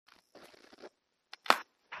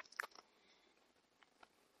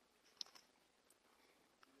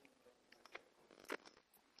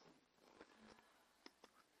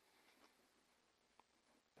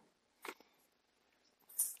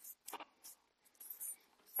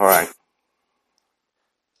All right.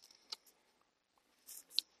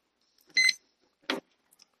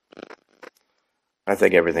 I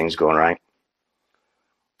think everything's going right.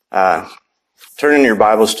 Turn in your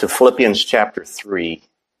Bibles to Philippians chapter 3.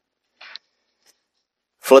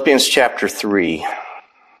 Philippians chapter 3.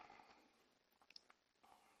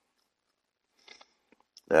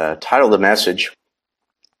 The title of the message,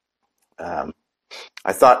 I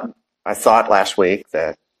thought last week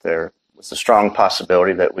that there was a strong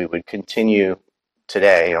possibility that we would continue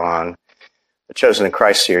today on the Chosen in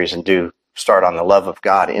Christ series and do start on the love of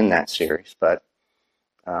God in that series. But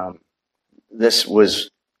this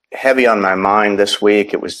was heavy on my mind this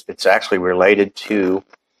week. It's actually related to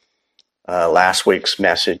last week's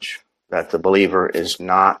message that the believer is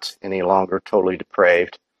not any longer totally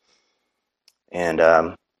depraved. And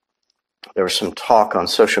there was some talk on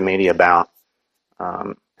social media about,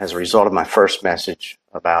 as a result of my first message,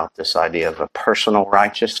 about this idea of a personal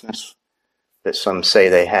righteousness that some say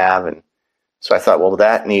they have. And so I thought, well,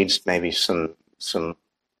 that needs maybe some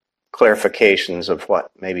clarifications of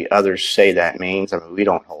what maybe others say that means. I mean, we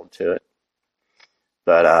don't hold to it.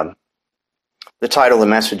 But the title of the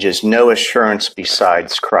message is No Assurance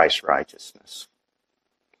Besides Christ's Righteousness.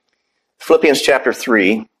 Philippians chapter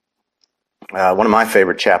 3, one of my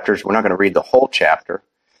favorite chapters. We're not going to read the whole chapter.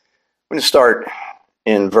 I'm going to start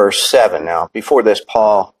in verse 7. Now, before this,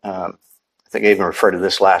 Paul, I think I even referred to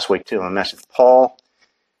this last week too in my message. Paul,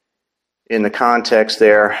 in the context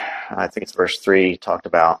there, I think it's verse 3, talked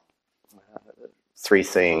about three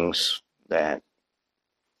things that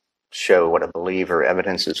show what a believer,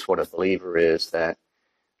 evidences what a believer is, that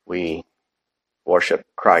we worship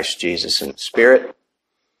Christ Jesus in spirit.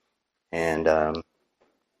 And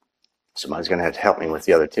somebody's going to have to help me with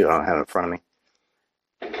the other two. I don't have it in front of me.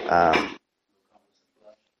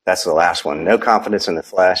 That's the last one. No confidence in the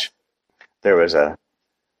flesh. There was a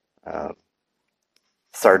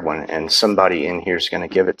third one, and somebody in here is going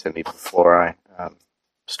to give it to me before I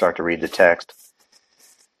start to read the text.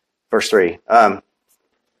 Verse 3. But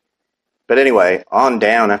anyway, on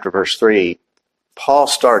down after verse 3, Paul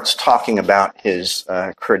starts talking about his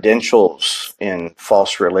credentials in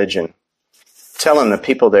false religion, telling the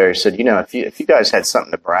people there, he said, if you guys had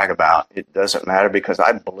something to brag about, it doesn't matter because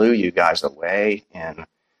I blew you guys away in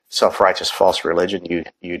self-righteous false religion.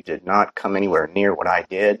 You did not come anywhere near what I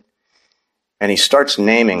did. And he starts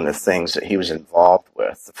naming the things that he was involved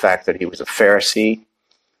with, the fact that he was a Pharisee,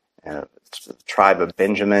 the tribe of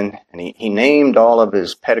Benjamin, and he named all of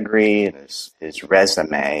his pedigree and his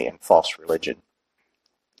resume in false religion.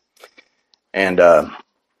 And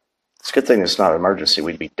it's a good thing it's not an emergency.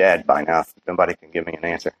 We'd be dead by now if nobody can give me an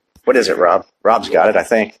answer. What is it, Rob? Rob's got it, I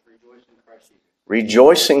think.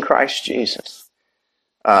 Rejoice in Christ Jesus.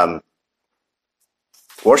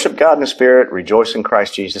 Worship God in the Spirit, rejoice in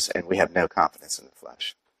Christ Jesus, and we have no confidence in the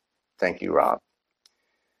flesh. Thank you, Rob.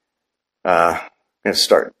 I'm going to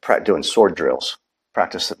start doing sword drills,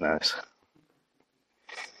 practicing those.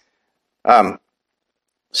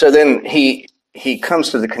 So then he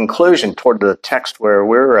comes to the conclusion toward the text where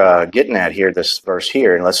we're getting at here, this verse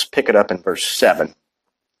here, and let's pick it up in verse 7.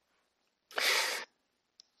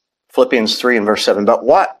 Philippians 3 and verse 7. But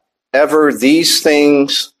whatever these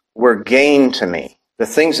things were gain to me, the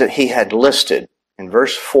things that he had listed in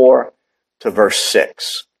verse 4 to verse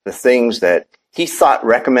 6, the things that he thought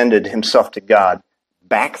recommended himself to God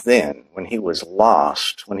back then when he was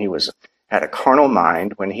lost, when he had a carnal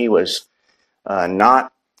mind, when he was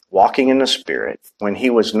not walking in the Spirit, when he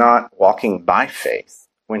was not walking by faith,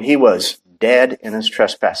 when he was dead in his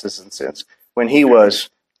trespasses and sins, when he was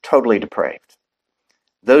totally depraved.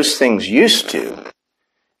 Those things used to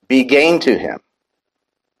be gain to him.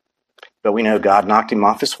 But we know God knocked him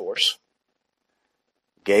off his horse,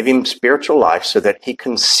 gave him spiritual life so that he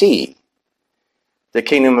can see the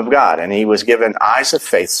kingdom of God. And he was given eyes of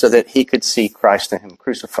faith so that he could see Christ and him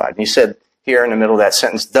crucified. And he said here in the middle of that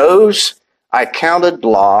sentence, those I counted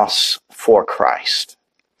loss for Christ.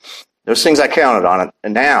 Those things I counted on it.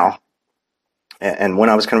 And now, and when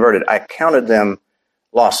I was converted, I counted them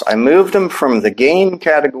loss. I moved them from the gain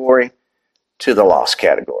category to the loss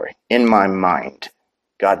category in my mind.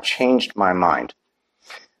 God changed my mind.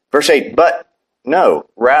 Verse 8, but no,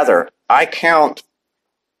 rather, I count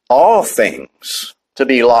all things to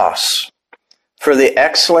be loss for the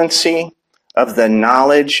excellency of the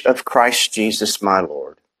knowledge of Christ Jesus my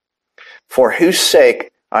Lord, for whose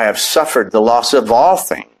sake I have suffered the loss of all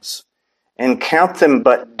things, and count them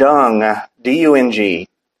but dung, D-U-N-G,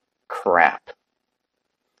 crap.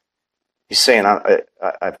 He's saying,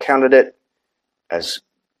 I've counted it as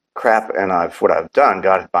crap, and what I've done,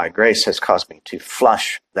 God by grace has caused me to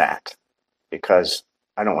flush that, because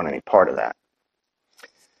I don't want any part of that.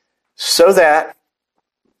 So that,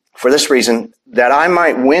 for this reason, that I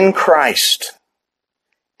might win Christ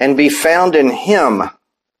and be found in him.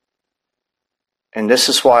 And this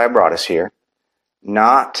is why I brought us here.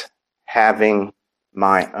 Not having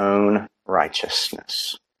my own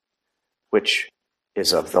righteousness, which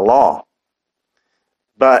is of the law,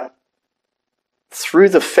 but through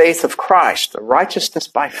the faith of Christ, the righteousness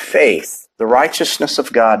by faith, the righteousness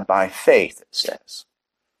of God by faith, it says.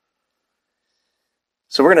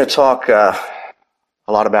 So we're going to talk a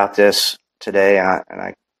lot about this today,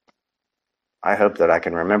 and I hope that I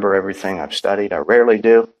can remember everything I've studied. I rarely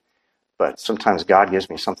do, but sometimes God gives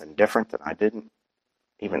me something different that I didn't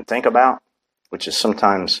even think about, which is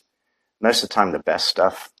sometimes, most of the time, the best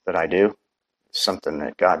stuff that I do. It's something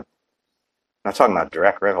that God, I'm not talking about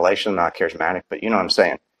direct revelation, not charismatic, but you know what I'm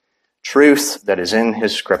saying. Truth that is in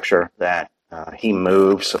his scripture that he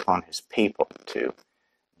moves upon his people to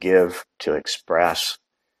give, to express,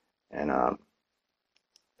 and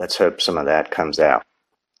let's hope some of that comes out.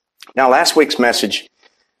 Now, last week's message,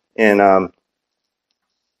 it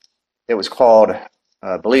was called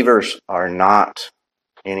Believers Are Not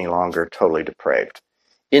Any Longer Totally Depraved.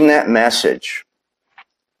 In that message,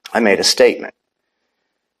 I made a statement,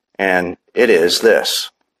 and it is this.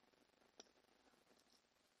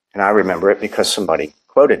 And I remember it because somebody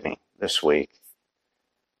quoted me this week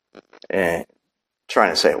and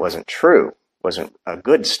trying to say it wasn't true, wasn't a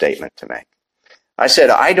good statement to make. I said,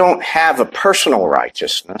 I don't have a personal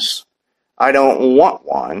righteousness. I don't want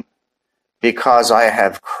one because I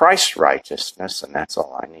have Christ's righteousness, and that's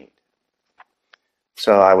all I need.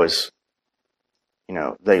 So I was,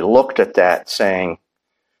 they looked at that saying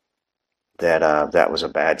that that was a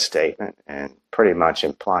bad statement and pretty much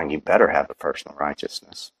implying you better have a personal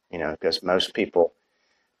righteousness, because most people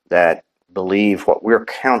that believe what we're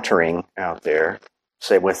countering out there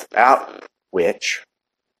say, without which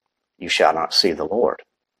you shall not see the Lord.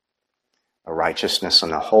 A righteousness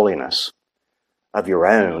and a holiness of your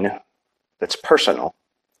own that's personal,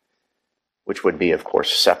 which would be, of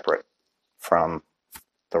course, separate from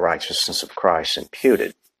the righteousness of Christ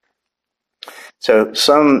imputed. So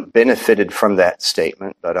some benefited from that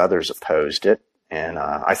statement, but others opposed it. And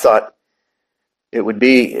I thought it would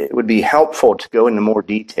be helpful to go into more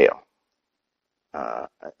detail.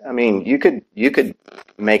 You could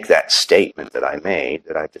make that statement that I made,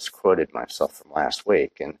 that I just quoted myself from last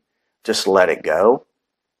week, and just let it go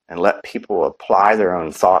and let people apply their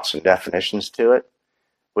own thoughts and definitions to it,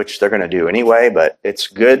 which they're going to do anyway, but it's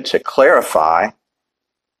good to clarify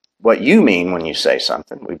what you mean when you say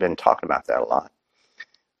something. We've been talking about that a lot.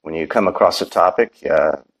 When you come across a topic,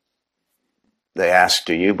 they ask,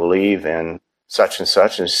 do you believe in such and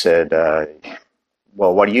such? And said,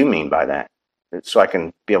 well, what do you mean by that? So I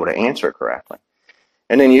can be able to answer correctly.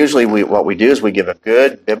 And then usually what we do is we give a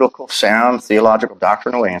good, biblical, sound, theological,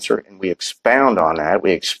 doctrinal answer, and we expound on that.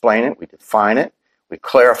 We explain it, we define it, we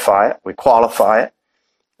clarify it, we qualify it.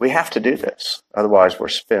 We have to do this. Otherwise, we're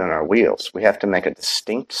spinning our wheels. We have to make a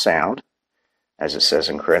distinct sound, as it says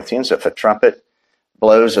in Corinthians. If a trumpet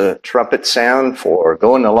blows a trumpet sound for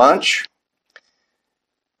going to lunch,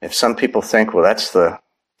 if some people think, well, that's the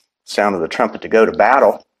sound of the trumpet to go to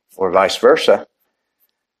battle, or vice versa,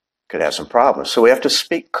 could have some problems. So we have to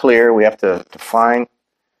speak clear. We have to define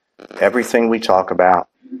everything we talk about.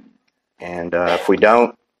 And if we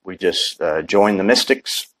don't, we just join the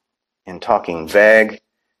mystics in talking vague,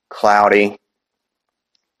 cloudy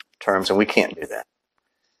terms, and we can't do that.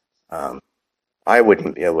 I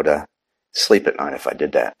wouldn't be able to sleep at night if I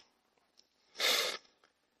did that.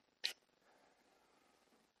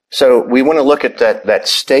 So we want to look at that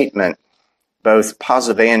statement, both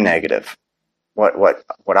positive and negative.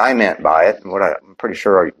 What I meant by it, and what I'm pretty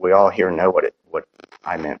sure we all here know what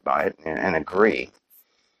I meant by it and agree.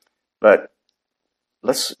 But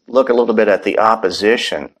let's look a little bit at the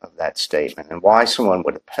opposition of that statement and why someone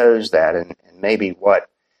would oppose that, and maybe what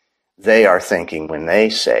they are thinking when they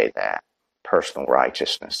say that, personal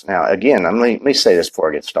righteousness. Now, again, let me say this before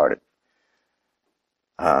I get started,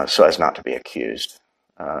 so as not to be accused.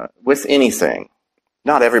 With anything,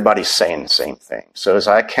 not everybody's saying the same thing. So as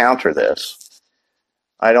I counter this,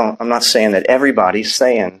 I'm not saying that everybody's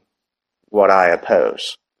saying what I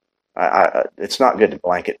oppose. It's not good to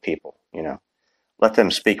blanket people, Let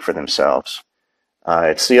them speak for themselves.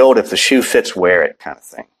 It's the old, if the shoe fits, wear it kind of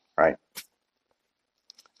thing, right?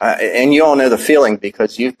 And you all know the feeling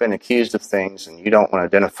because you've been accused of things and you don't want to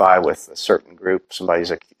identify with a certain group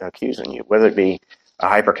somebody's accusing you, whether it be a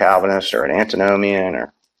hyper-Calvinist or an antinomian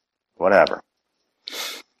or whatever.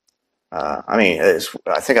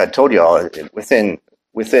 I think I told you all, within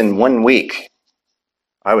 1 week,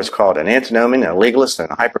 I was called an antinomian, a legalist,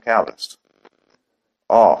 and a hyper-Calvinist,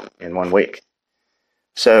 all in 1 week.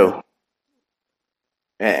 So,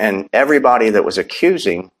 and everybody that was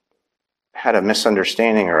accusing had a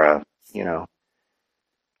misunderstanding or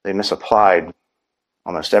they misapplied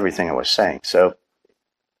almost everything I was saying. So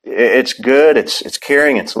it's good, it's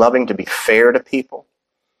caring, it's loving to be fair to people.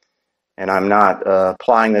 And I'm not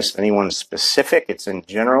applying this to anyone specific. It's in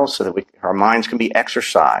general so that our minds can be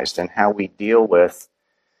exercised in how we deal with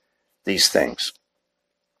these things.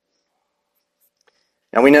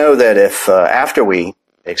 Now we know that if after we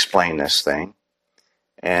explain this thing,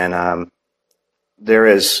 and there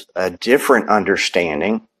is a different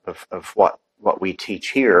understanding of what we teach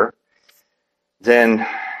here than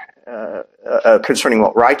concerning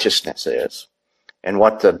what righteousness is and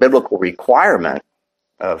what the biblical requirement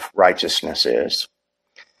of righteousness is,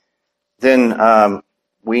 then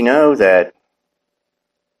we know that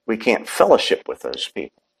we can't fellowship with those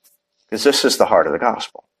people, because this is the heart of the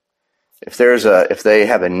gospel. If they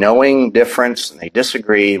have a knowing difference and they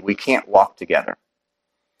disagree, we can't walk together.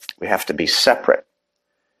 We have to be separate.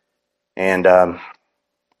 And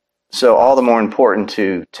so all the more important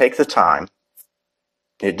to take the time,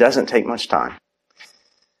 it doesn't take much time,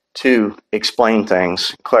 to explain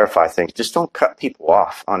things, clarify things. Just don't cut people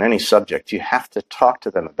off on any subject. You have to talk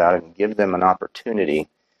to them about it and give them an opportunity,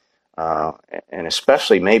 and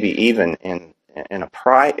especially maybe even in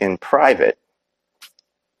private,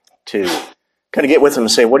 to kind of get with them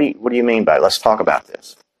and say, what do you mean by it? Let's talk about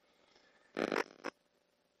this.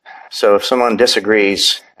 So if someone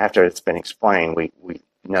disagrees after it's been explained, we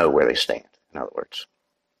know where they stand, in other words.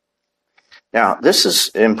 Now, this is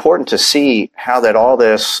important to see how that all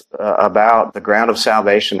this about the ground of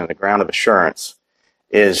salvation and the ground of assurance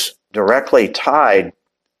is directly tied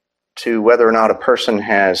to whether or not a person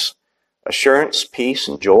has assurance, peace,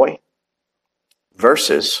 and joy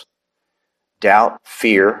versus doubt,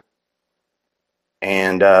 fear,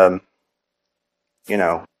 and,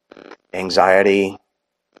 anxiety,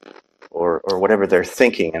 or whatever they're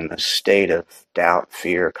thinking in the state of doubt,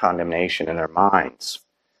 fear, condemnation in their minds.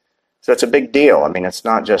 So it's a big deal. I mean, it's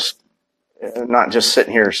not just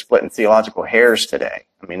sitting here splitting theological hairs today.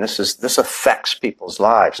 I mean, this affects people's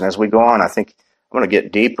lives. And as we go on, I think I'm going to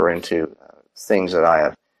get deeper into things that I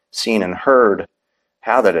have seen and heard,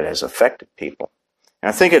 how that it has affected people. And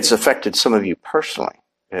I think it's affected some of you personally.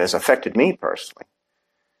 It has affected me personally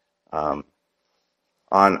on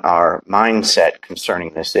our mindset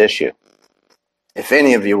concerning this issue. If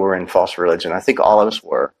any of you were in false religion, I think all of us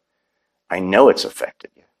were. I know it's affected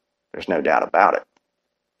you. There's no doubt about it.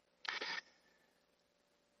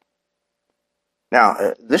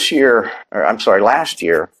 Now, last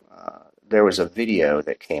year, there was a video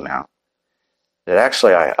that came out that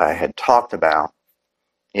actually I had talked about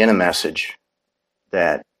in a message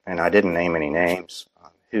that, and I didn't name any names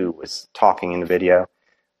who was talking in the video.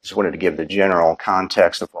 Just wanted to give the general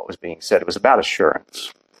context of what was being said. It was about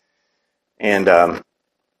assurance. And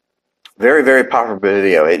very, very popular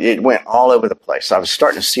video. It went all over the place. I was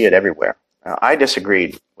starting to see it everywhere. I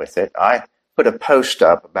disagreed with it. I put a post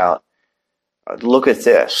up about, look at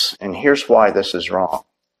this, and here's why this is wrong.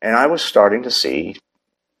 And I was starting to see,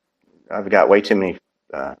 I've got way too many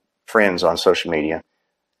friends on social media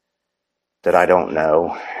that I don't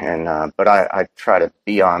know, and but I try to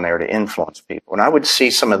be on there to influence people. And I would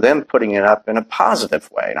see some of them putting it up in a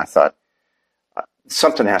positive way, and I thought,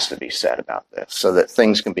 something has to be said about this so that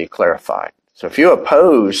things can be clarified. So if you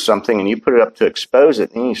oppose something and you put it up to expose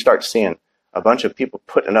it, and you start seeing a bunch of people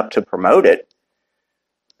putting it up to promote it,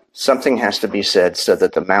 something has to be said so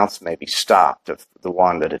that the mouths may be stopped of the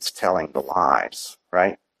one that it's telling the lies,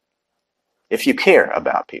 right? If you care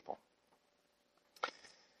about people.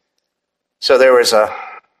 So there was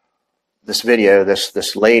this video,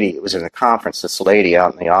 this lady, it was in a conference, this lady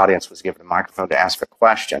out in the audience was given a microphone to ask a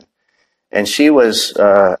question. And she was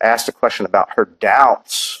asked a question about her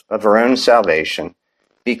doubts of her own salvation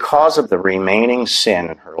because of the remaining sin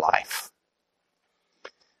in her life.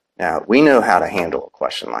 Now, we know how to handle a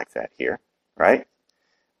question like that here, right?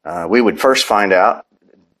 We would first find out,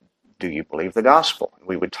 do you believe the gospel?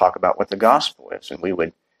 We would talk about what the gospel is, and we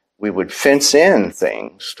would fence in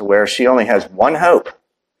things to where she only has one hope,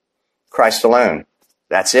 Christ alone.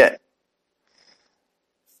 That's it.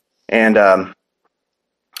 And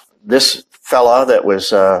this fellow that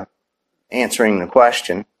was answering the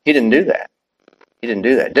question, he didn't do that. He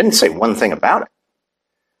didn't say one thing about it.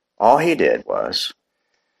 All he did was,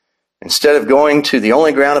 instead of going to the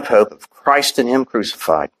only ground of hope of Christ and Him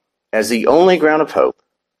crucified as the only ground of hope,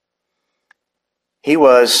 he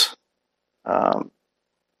was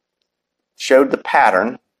showed the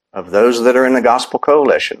pattern of those that are in the Gospel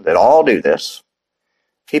Coalition that all do this,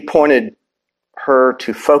 he pointed her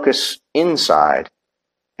to focus inside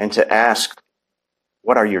and to ask,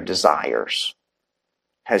 what are your desires?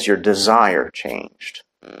 Has your desire changed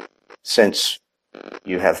since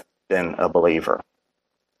you have been a believer?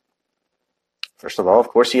 First of all, of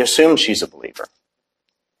course, he assumes she's a believer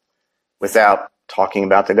without talking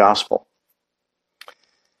about the gospel.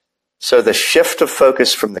 So the shift of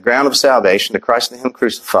focus from the ground of salvation to Christ and Him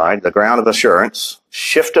crucified, the ground of assurance,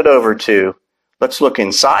 shifted over to, let's look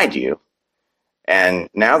inside you. And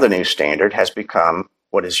now the new standard has become,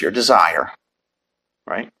 what is your desire?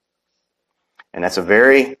 Right? And that's a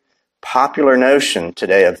very popular notion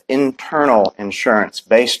today of internal insurance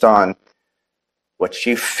based on what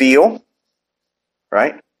you feel,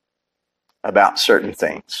 right, about certain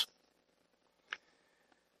things.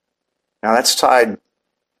 Now that's tied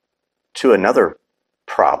to another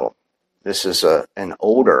problem. This is an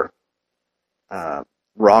older,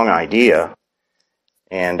 wrong idea,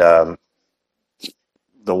 and the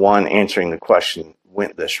one answering the question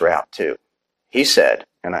went this route too. He said,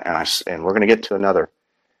 and we're going to get to another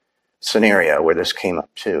scenario where this came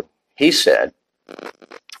up too. He said,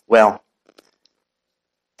 well,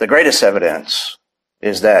 the greatest evidence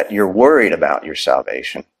is that you're worried about your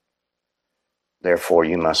salvation. Therefore,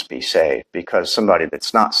 you must be saved, because somebody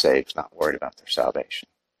that's not saved is not worried about their salvation.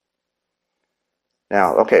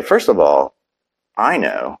 Now, okay, first of all, I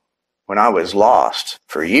know when I was lost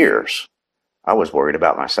for years, I was worried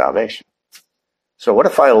about my salvation. So what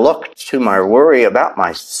if I looked to my worry about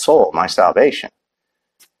my soul, my salvation,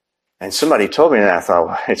 and somebody told me that, I thought,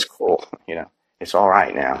 well, it's cool, it's all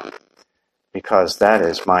right now, because that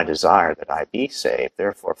is my desire that I be saved.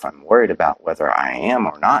 Therefore, if I'm worried about whether I am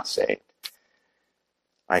or not saved,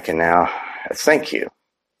 I can now, thank you.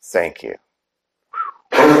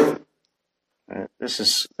 This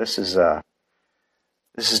is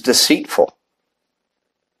deceitful.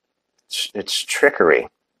 It's trickery.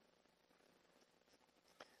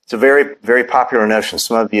 It's a very, very popular notion.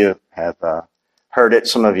 Some of you have heard it.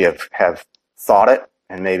 Some of you have thought it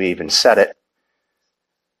and maybe even said it.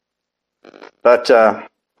 But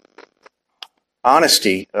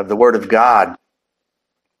honesty of the Word of God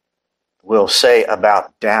will say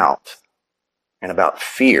about doubt and about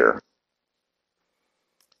fear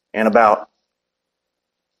and about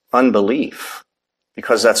unbelief,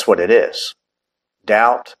 because that's what it is.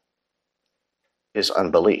 Doubt is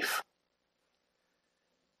unbelief.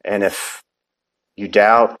 And if you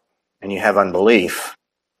doubt and you have unbelief,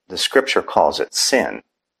 the Scripture calls it sin.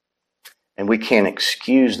 And we can't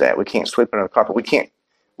excuse that. We can't sweep it under the carpet.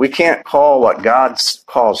 We can't call what God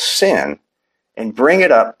calls sin and bring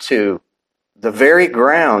it up to the very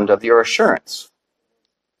ground of your assurance.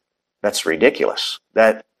 That's ridiculous.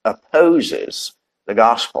 That opposes the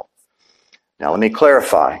gospel. Now, let me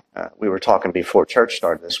clarify. We were talking before church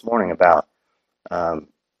started this morning about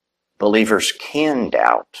believers can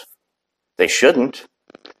doubt. They shouldn't,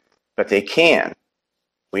 but they can.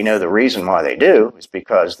 We know the reason why they do is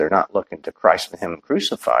because they're not looking to Christ and Him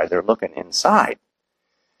crucified. They're looking inside.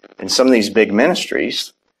 In some of these big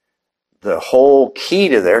ministries, the whole key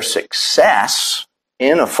to their success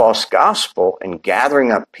in a false gospel and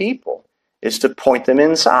gathering up people is to point them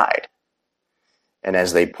inside. And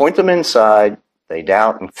as they point them inside, they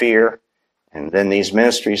doubt and fear. And then these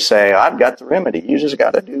ministries say, I've got the remedy. You just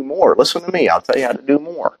got to do more. Listen to me. I'll tell you how to do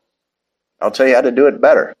more. I'll tell you how to do it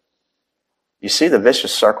better. You see the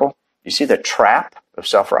vicious circle? You see the trap of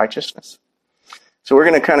self-righteousness? So we're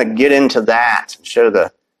going to kind of get into that and show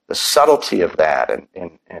the subtlety of that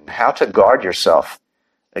and how to guard yourself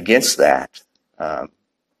against that,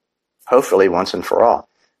 hopefully once and for all.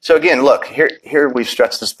 So again, look, here we've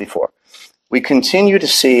stressed this before. We continue to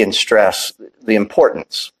see and stress the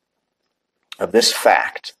importance of this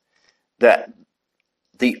fact that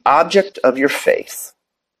the object of your faith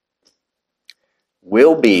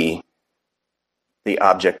will be the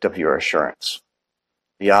object of your assurance.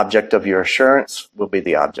 The object of your assurance will be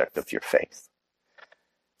the object of your faith.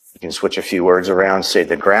 You can switch a few words around, say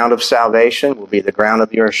the ground of salvation will be the ground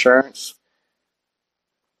of your assurance.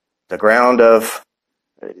 The ground of,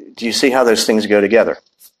 do you see how those things go together?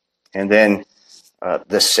 And then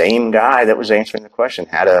the same guy that was answering the question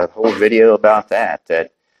had a whole video about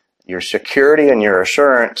that your security and your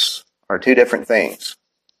assurance are two different things.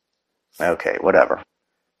 Okay, whatever.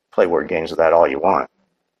 Play word games with that all you want.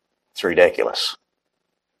 It's ridiculous.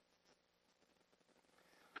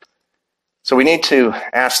 So we need to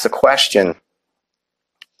ask the question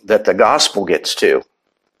that the gospel gets to.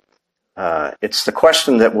 It's the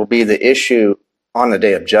question that will be the issue on the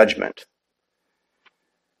day of judgment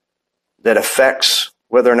that affects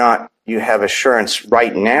whether or not you have assurance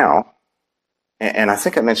right now, and I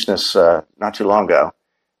think I mentioned this not too long ago,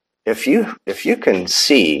 if you can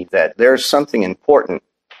see that there's something important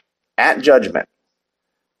at judgment,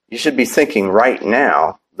 you should be thinking right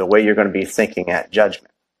now the way you're going to be thinking at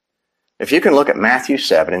judgment. If you can look at Matthew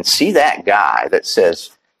 7 and see that guy that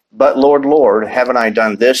says, "But Lord, Lord, haven't I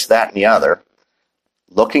done this, that, and the other,"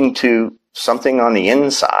 looking to something on the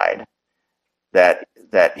inside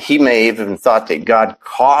that he may have even thought that God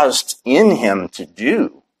caused in him to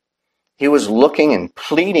do. He was looking and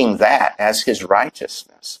pleading that as his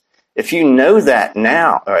righteousness. If you know that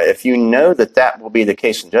now, or if you know that that will be the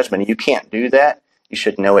case in judgment, and you can't do that, you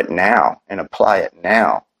should know it now and apply it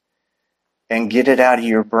now and get it out of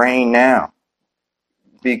your brain now.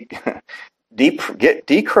 Get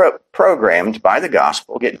deprogrammed by the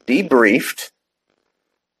gospel, get debriefed,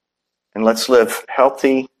 and let's live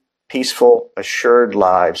healthy, peaceful, assured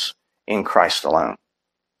lives in Christ alone.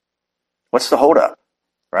 What's the holdup,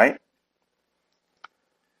 right?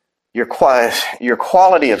 Your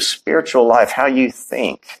quality of spiritual life, how you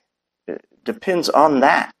think, depends on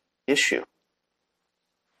that issue.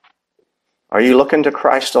 Are you looking to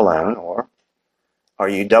Christ alone, or are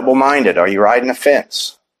you double-minded? Are you riding a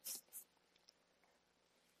fence?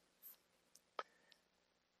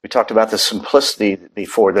 We talked about the simplicity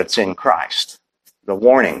before that's in Christ. The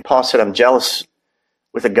warning. Paul said, "I'm jealous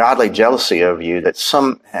with a godly jealousy of you," that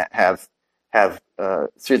some have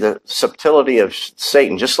through the subtlety of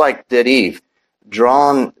Satan, just like did Eve,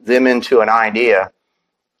 drawn them into an idea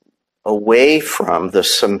away from the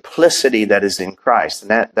simplicity that is in Christ.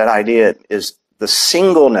 And that idea is the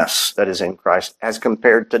singleness that is in Christ as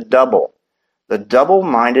compared to double. The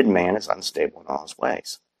double-minded man is unstable in all his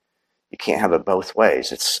ways. You can't have it both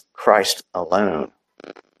ways. It's Christ alone.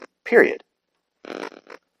 Period.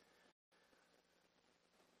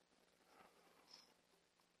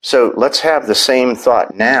 So let's have the same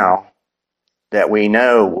thought now that we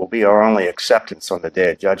know will be our only acceptance on the day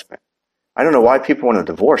of judgment. I don't know why people want to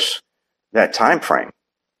divorce that time frame.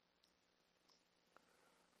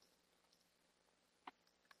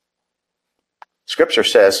 Scripture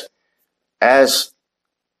says, as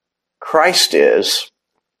Christ is,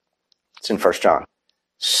 it's in 1 John,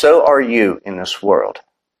 so are you in this world.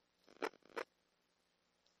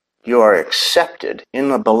 You are accepted in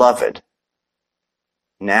the beloved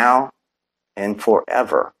now and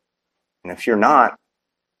forever. And if you're not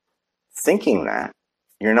thinking that,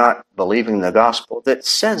 you're not believing the gospel that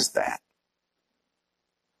says that.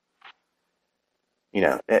 You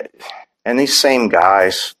know, and these same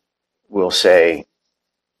guys will say,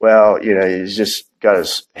 well, you know, he's just got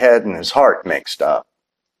his head and his heart mixed up,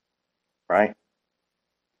 right?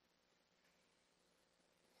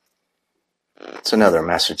 It's another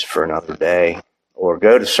message for another day. Or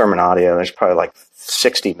go to Sermon Audio. There's probably like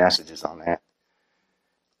 60 messages on that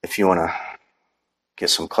if you want to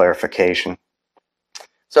get some clarification.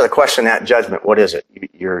 So the question at judgment, what is it?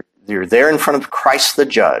 You're there in front of Christ the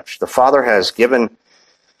judge. The Father has given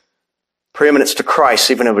preeminence to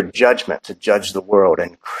Christ even over judgment to judge the world.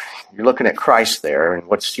 And you're looking at Christ there, and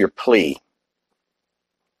what's your plea?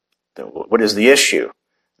 What is the issue?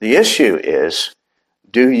 The issue is,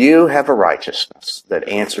 do you have a righteousness that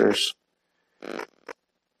answers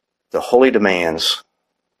the holy demands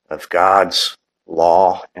of God's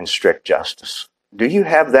law and strict justice? Do you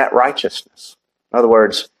have that righteousness? In other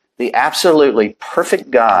words, the absolutely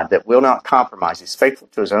perfect God that will not compromise. He's faithful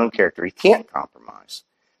to his own character. He can't compromise.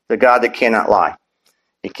 The God that cannot lie.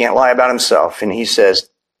 He can't lie about himself. And he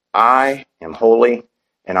says, I am holy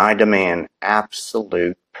and I demand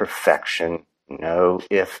absolute perfection. No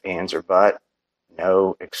ifs, ands, or buts.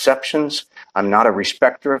 No exceptions. I'm not a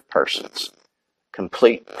respecter of persons.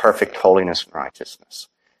 Complete, perfect holiness and righteousness.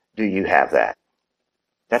 Do you have that?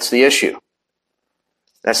 That's the issue.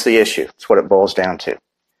 That's the issue. That's what it boils down to.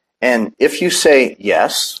 And if you say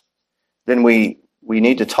yes, then we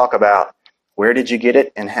need to talk about where did you get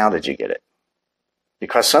it and how did you get it?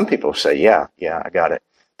 Because some people say, yeah, I got it.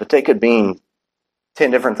 But they could mean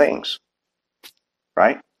 10 different things,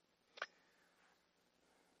 right?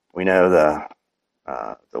 We know the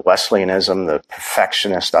Wesleyanism, the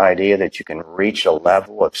perfectionist idea that you can reach a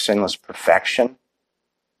level of sinless perfection,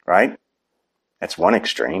 right? That's one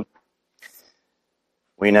extreme.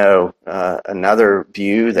 We know another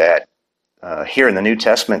view that here in the New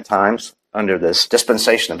Testament times, under this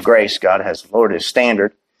dispensation of grace, God has lowered his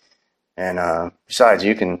standard. And besides,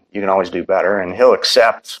 you can always do better. And he'll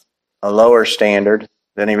accept a lower standard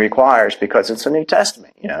than he requires because it's a New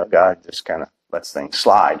Testament. You know, God just kind of lets things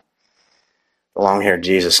slide. The long-haired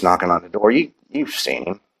Jesus knocking on the door. You've seen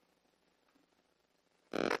him.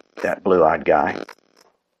 That blue-eyed guy.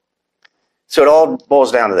 So it all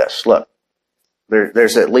boils down to this. Look,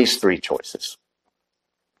 there's at least three choices.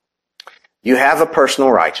 You have a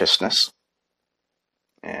personal righteousness,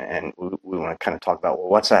 and we want to kind of talk about, well,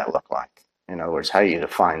 what's that look like? In other words, how do you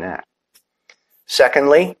define that?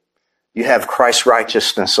 Secondly, you have Christ's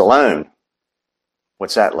righteousness alone.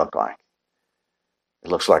 What's that look like? It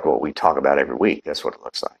looks like what we talk about every week. That's what it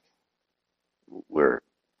looks like. We're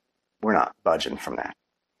not budging from that.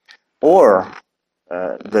 Or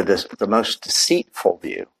the most deceitful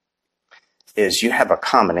view is you have a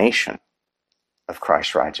combination of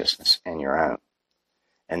Christ's righteousness and your own.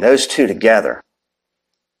 And those two together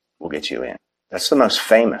will get you in. That's the most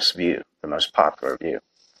famous view, the most popular view,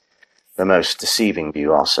 the most deceiving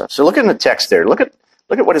view also. So look in the text there. Look at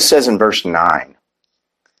what it says in verse 9.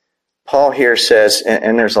 Paul here says,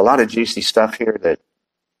 and there's a lot of juicy stuff here that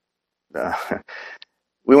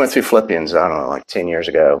we went through Philippians, I don't know, like 10 years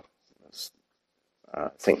ago. I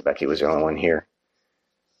think Becky was the only one here,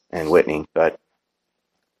 and Whitney, but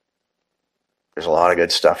there's a lot of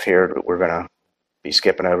good stuff here that we're going to be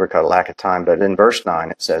skipping over because of lack of time. But in verse 9,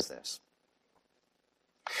 it says this.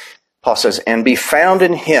 Paul says, and be found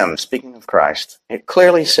in him, speaking of Christ. It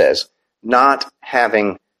clearly says, not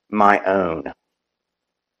having my own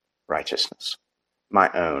righteousness. My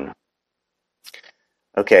own.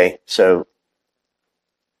 Okay, so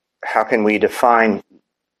how can we define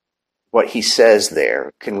what he says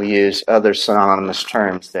there? Can we use other synonymous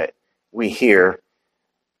terms that we hear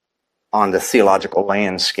on the theological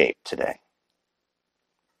landscape today?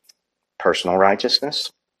 Personal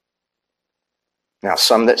righteousness. Now,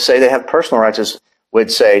 some that say they have personal righteousness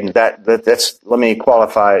would say that's, let me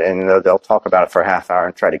qualify it, and they'll talk about it for a half hour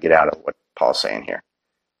and try to get out of what Paul's saying here.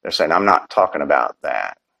 They're saying, I'm not talking about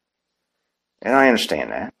that. And I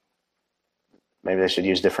understand that. Maybe they should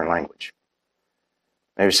use different language.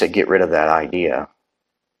 Maybe say, get rid of that idea,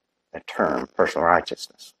 that term, personal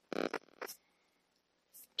righteousness.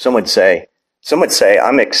 Some would say,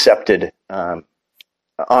 I'm accepted on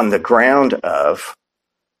the ground of,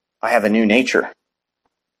 I have a new nature.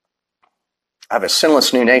 I have a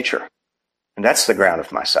sinless new nature. And that's the ground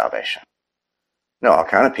of my salvation. No, all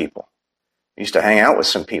kind of people. I used to hang out with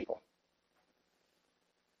some people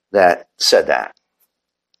that said that.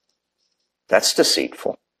 That's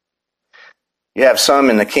deceitful. You have some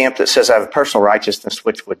in the camp that says I have a personal righteousness,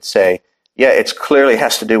 which would say, yeah, it clearly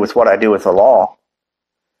has to do with what I do with the law.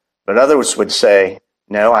 But others would say,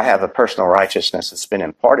 no, I have a personal righteousness that's been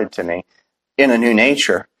imparted to me in a new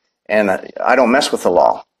nature, and I don't mess with the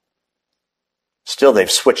law. Still, they've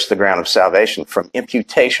switched the ground of salvation from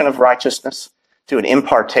imputation of righteousness to an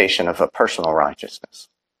impartation of a personal righteousness.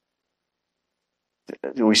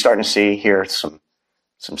 Are we starting to see here some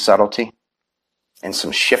subtlety and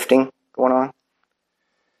some shifting going on?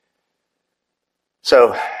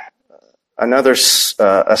 So, another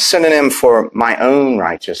a synonym for my own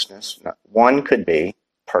righteousness, one could be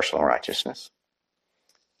personal righteousness.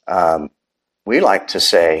 We like to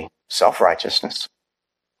say self-righteousness.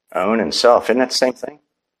 Own and self, isn't that the same thing?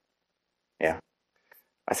 Yeah.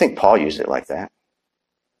 I think Paul used it like that.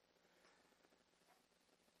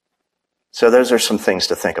 So those are some things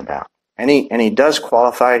to think about. And he does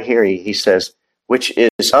qualify it here. He says, which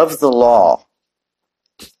is of the law.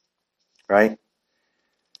 Right?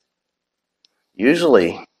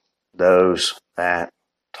 Usually those that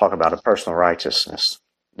talk about a personal righteousness,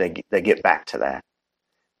 they get back to that.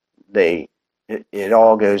 It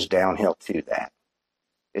all goes downhill to that.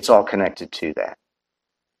 It's all connected to that.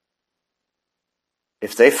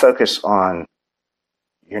 If they focus on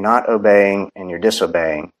you're not obeying and you're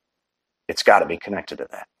disobeying, it's got to be connected to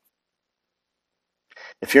that.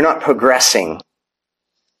 If you're not progressing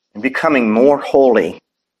and becoming more holy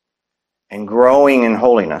and growing in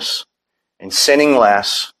holiness and sinning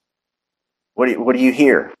less, what do you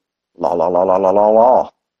hear? Law, law, law, law, law, law,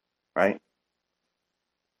 law. Right?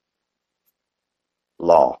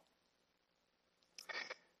 Law.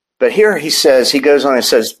 But here he goes on and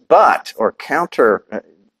says, but, or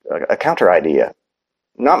a counter idea,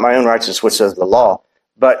 not my own righteousness, which says the law,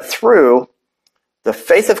 but through the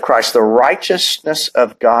faith of Christ, the righteousness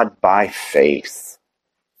of God by faith.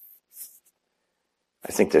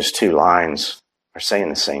 I think those two lines are saying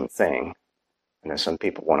the same thing. And some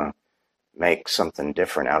people want to make something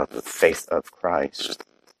different out of the faith of Christ.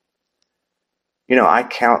 You know, I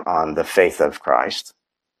count on the faith of Christ.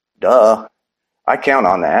 Duh. I count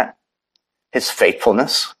on that. His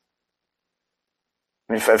faithfulness.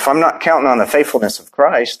 If I'm not counting on the faithfulness of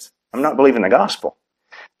Christ, I'm not believing the gospel.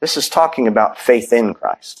 This is talking about faith in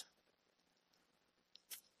Christ.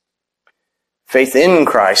 Faith in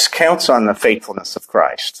Christ counts on the faithfulness of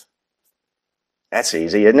Christ. That's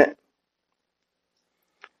easy, isn't it?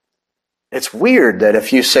 it's weird that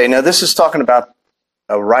if you say, no, this is talking about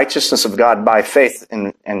a righteousness of God by faith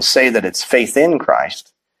and say that it's faith in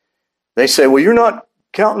Christ, they say, well, you're not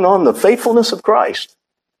counting on the faithfulness of Christ.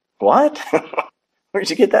 What? Where'd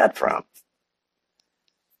you get that from?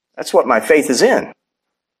 That's what my faith is in.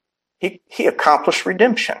 He accomplished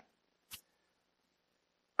redemption.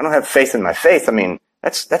 I don't have faith in my faith. I mean,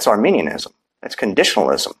 that's Arminianism. That's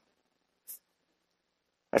conditionalism.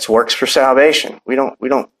 That's works for salvation. We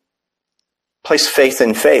don't place faith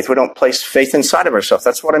in faith. We don't place faith inside of ourselves.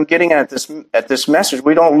 That's what I'm getting at this message.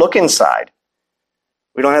 We don't look inside.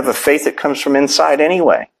 We don't have a faith that comes from inside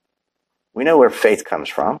anyway. We know where faith comes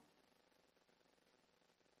from.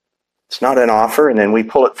 It's not an offer, and then we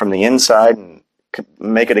pull it from the inside and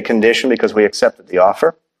make it a condition because we accepted the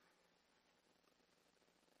offer.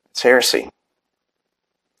 It's heresy.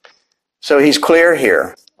 So he's clear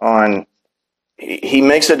here on, he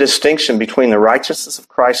makes a distinction between the righteousness of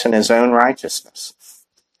Christ and his own righteousness,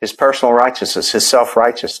 his personal righteousness, his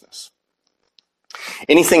self-righteousness.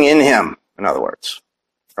 Anything in him, in other words,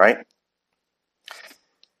 right?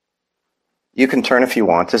 You can turn if you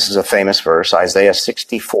want. This is a famous verse, Isaiah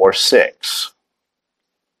 64:6.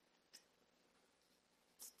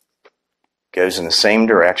 Goes in the same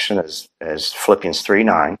direction as Philippians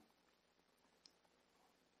 3:9.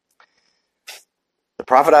 The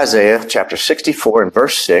prophet Isaiah, chapter 64 and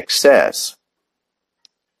verse 6 says,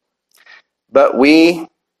 "But we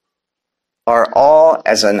are all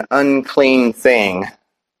as an unclean thing,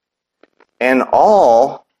 and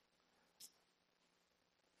all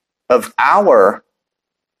of our,"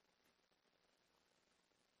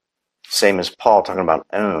 same as Paul talking about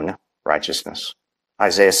own righteousness.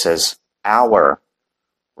 Isaiah says, "our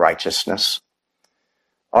righteousness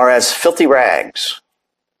are as filthy rags."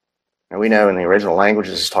 And we know in the original language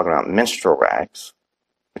this is talking about menstrual rags,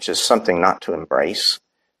 which is something not to embrace.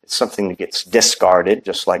 It's something that gets discarded,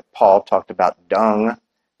 just like Paul talked about dung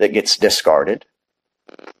that gets discarded.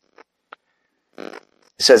 It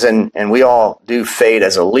says, and we all do fade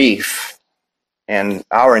as a leaf, and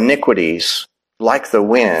our iniquities, like the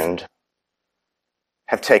wind,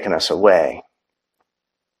 have taken us away.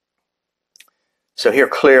 So here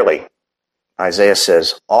clearly, Isaiah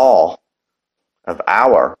says all of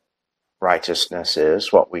our righteousness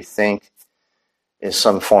is what we think is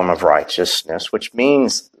some form of righteousness, which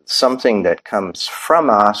means something that comes from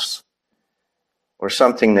us or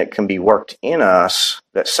something that can be worked in us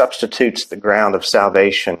that substitutes the ground of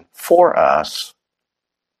salvation for us,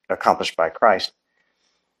 accomplished by Christ,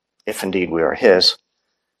 if indeed we are his.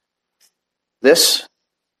 This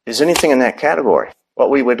is anything in that category.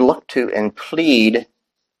 What we would look to and plead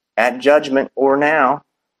at judgment or now,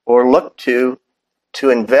 or look to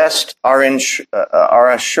invest our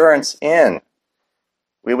assurance in.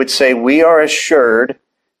 We would say we are assured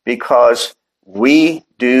because we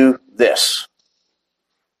do this.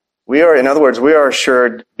 In other words, we are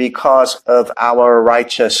assured because of our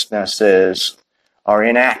righteousnesses, our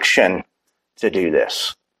inaction to do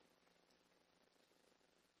this.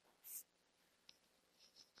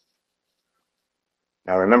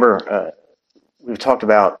 Now remember, we've talked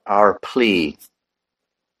about our plea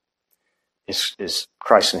is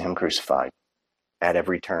Christ and him crucified at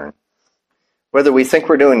every turn. Whether we think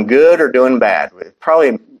we're doing good or doing bad, it'd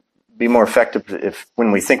probably be more effective if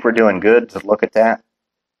when we think we're doing good to look at that,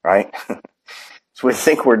 right? So we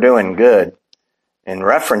think we're doing good in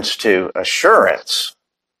reference to assurance,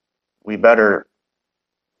 we better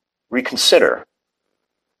reconsider,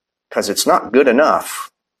 because it's not good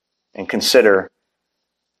enough, and consider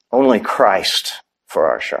only Christ for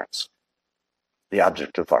our assurance, the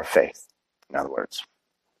object of our faith, in other words.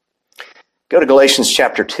 Go to Galatians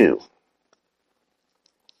chapter 2.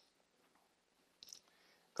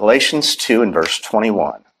 Galatians 2 and verse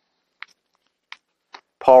 21.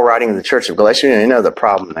 Paul writing to the church of Galatia, you know the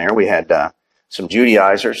problem there. We had some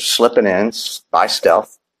Judaizers slipping in by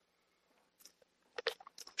stealth,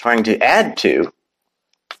 trying to add to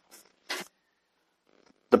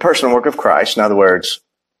the personal work of Christ, in other words,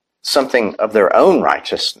 something of their own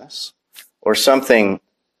righteousness, or something,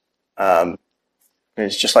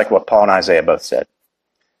 it's just like what Paul and Isaiah both said,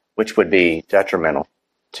 which would be detrimental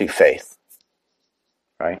to faith,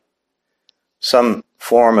 right? Some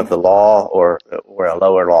form of the law or a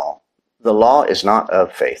lower law. The law is not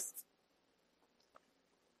of faith,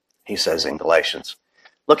 he says in Galatians.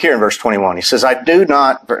 Look here in verse 21. He says, I do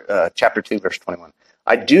not, chapter 2, verse 21,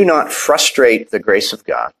 I do not frustrate the grace of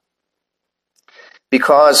God,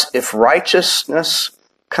 because if righteousness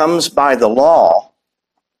comes by the law,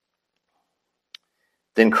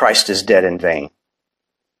 then Christ is dead in vain.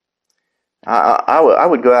 I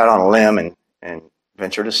would go out on a limb and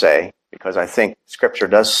venture to say, because I think Scripture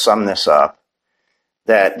does sum this up,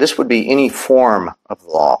 that this would be any form of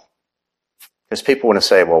law. Because people want to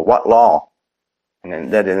say, well, what law?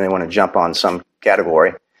 And then they want to jump on some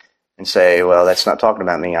category and say, well, that's not talking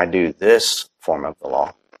about me. I do this form of the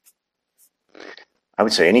law. I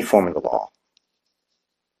would say any form of the law.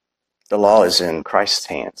 The law is in Christ's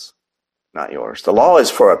hands, not yours. The law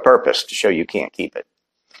is for a purpose, to show you can't keep it.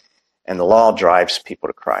 And the law drives people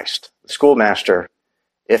to Christ. The schoolmaster,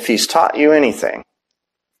 if he's taught you anything,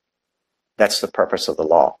 that's the purpose of the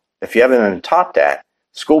law. If you haven't been taught that,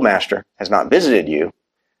 the schoolmaster has not visited you,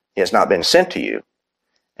 he has not been sent to you,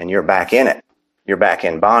 and you're back in it. You're back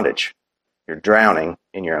in bondage. You're drowning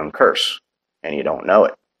in your own curse, and you don't know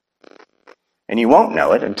it. And you won't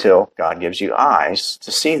know it until God gives you eyes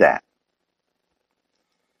to see that.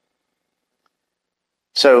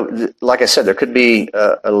 So, like I said, there could be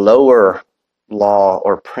a lower law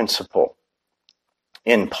or principle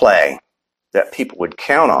in play that people would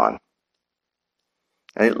count on.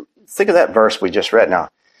 And think of that verse we just read now.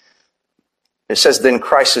 It says, then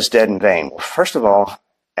Christ is dead in vain. Well, first of all,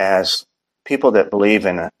 as people that believe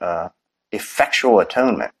in effectual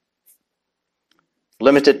atonement,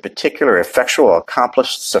 limited, particular, effectual,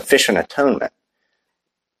 accomplished, sufficient atonement,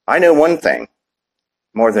 I know one thing,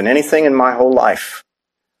 more than anything in my whole life.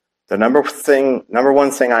 The number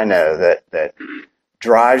one thing I know that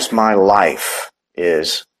drives my life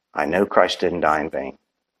is I know Christ didn't die in vain.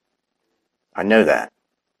 I know that.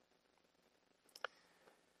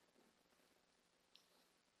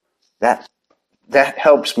 That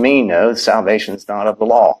helps me know salvation is not of the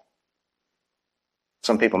law.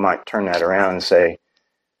 Some people might turn that around and say,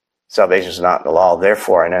 salvation is not the law,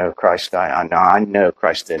 therefore I know Christ died. I know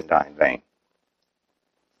Christ didn't die in vain.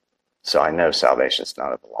 So I know salvation is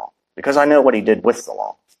not of the law. Because I know what he did with the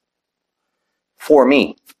law. For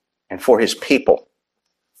me and for his people.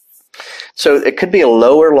 So it could be a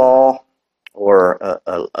lower law or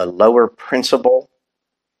a lower principle,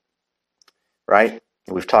 right?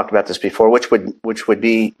 We've talked about this before, which would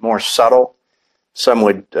be more subtle. Some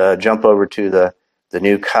would jump over to the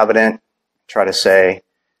new covenant, try to say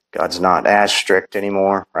God's not as strict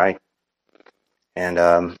anymore, right?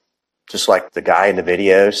 And just like the guy in the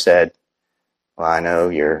video said, well, I know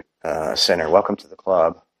you're a sinner. Welcome to the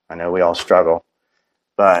club. I know we all struggle,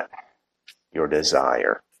 but your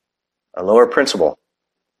desire, a lower principle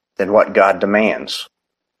than what God demands,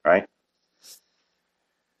 right?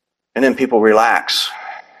 And then people relax,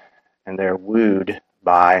 and they're wooed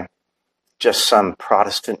by just some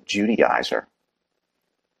Protestant Judaizer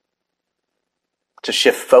to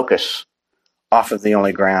shift focus off of the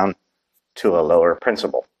only ground to a lower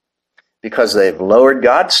principle. Because they've lowered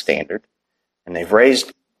God's standard, and they've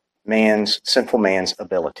raised sinful man's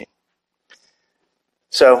ability.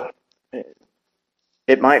 So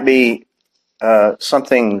it might be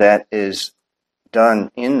something that is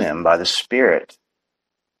done in them by the Spirit,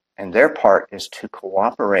 and their part is to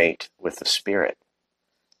cooperate with the Spirit,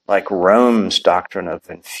 like Rome's doctrine of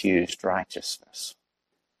infused righteousness.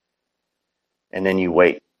 And then you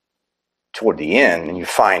wait toward the end, and you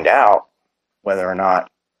find out whether or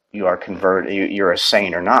not you are converted, you're a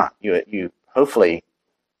saint or not. You hopefully,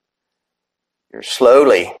 you're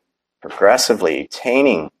slowly, progressively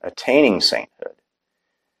attaining sainthood.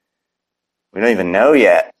 We don't even know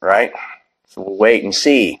yet, right? So we'll wait and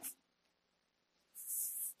see.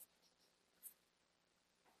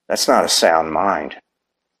 That's not a sound mind.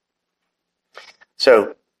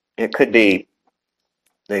 So it could be,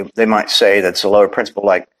 they might say that's a lower principle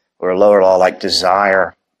or a lower law like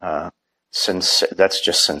desire. That's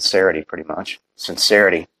just sincerity pretty much.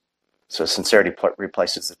 Sincerity. So sincerity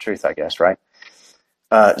replaces the truth, I guess, right?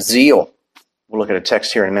 Zeal. We'll look at a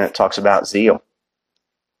text here in a minute that talks about zeal.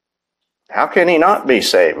 How can he not be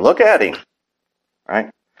saved? Look at him,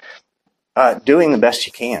 right? Doing the best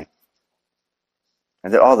you can.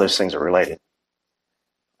 And all those things are related.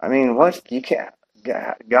 I mean, what? You can't.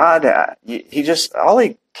 God, he just, all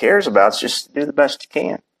he cares about is just do the best you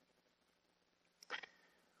can.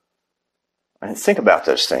 And think about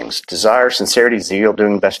those things. Desire, sincerity, zeal,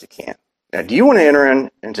 doing the best you can. Now, do you want to enter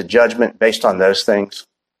into judgment based on those things?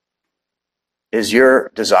 Is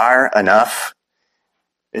your desire enough?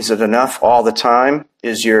 Is it enough all the time?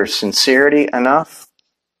 Is your sincerity enough?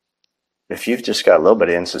 If you've just got a little bit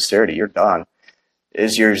of insincerity, you're done.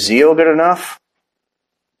 Is your zeal good enough?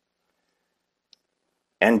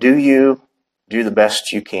 And do you do the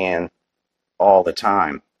best you can all the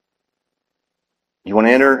time? You want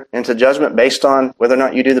to enter into judgment based on whether or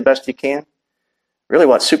not you do the best you can? Really,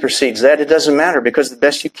 what supersedes that? It doesn't matter, because the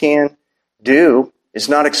best you can do is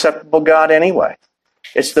not acceptable to God anyway.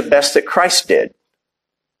 It's the best that Christ did.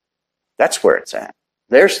 That's where it's at.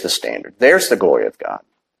 There's the standard. There's the glory of God.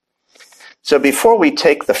 So before we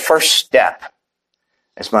take the first step,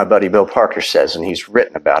 as my buddy Bill Parker says, and he's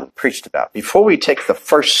written about and preached about, before we take the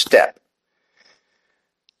first step,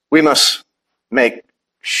 we must make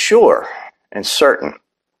sure and certain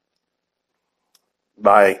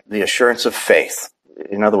by the assurance of faith,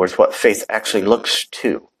 in other words, what faith actually looks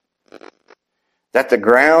to, that the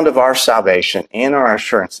ground of our salvation and our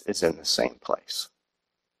assurance is in the same place.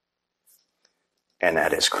 And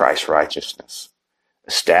that is Christ's righteousness,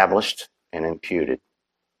 established and imputed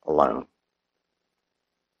alone.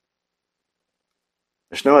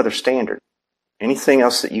 There's no other standard. Anything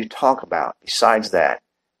else that you talk about besides that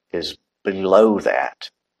is below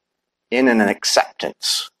that in an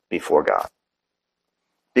acceptance before God,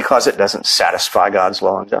 because it doesn't satisfy God's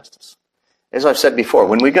law and justice. As I've said before,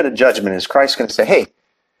 when we go to judgment, is Christ going to say, hey,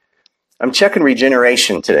 I'm checking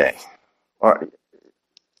regeneration today? Or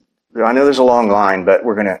I know there's a long line, but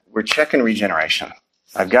we're checking regeneration.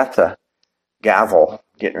 I've got the gavel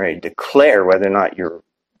getting ready to declare whether or not you're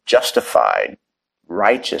justified,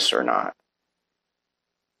 righteous or not.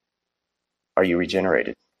 Are you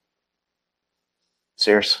regenerated?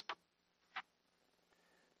 Serious?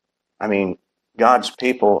 I mean, God's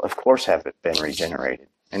people, of course, have been regenerated.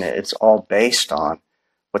 And it's all based on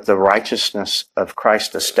what the righteousness of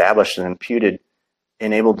Christ established and imputed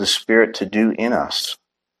enabled the Spirit to do in us.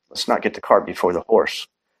 Let's not get the cart before the horse.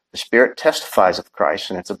 The Spirit testifies of Christ,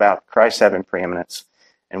 and it's about Christ having preeminence.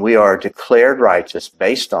 And we are declared righteous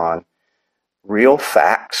based on real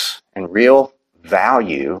facts and real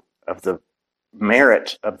value of the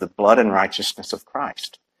merit of the blood and righteousness of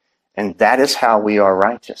Christ. And that is how we are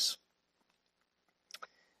righteous.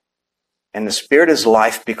 And the Spirit is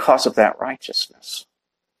life because of that righteousness.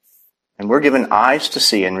 And we're given eyes to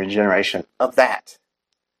see in regeneration of that.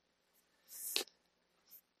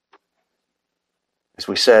 As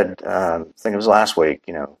we said, I think it was last week,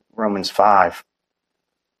 Romans 5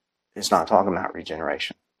 is not talking about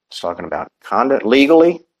regeneration. It's talking about conduct,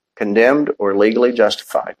 legally condemned or legally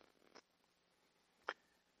justified.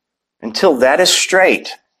 Until that is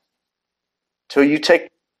straight, till you take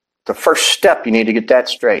the first step, you need to get that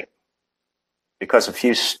straight. Because if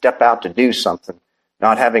you step out to do something,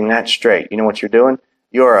 not having that straight, you know what you're doing?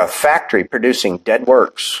 You're a factory producing dead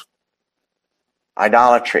works,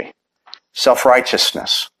 idolatry,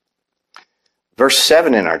 self-righteousness. Verse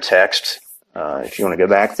 7 in our text, if you want to go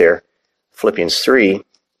back there, Philippians 3,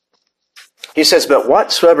 he says, but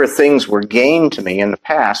whatsoever things were gained to me in the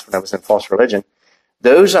past when I was in false religion,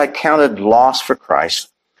 those I counted loss for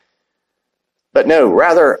Christ. But no,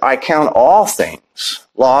 rather I count all things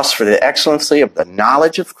loss for the excellency of the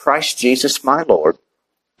knowledge of Christ Jesus my Lord,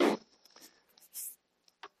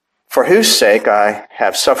 for whose sake I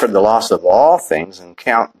have suffered the loss of all things and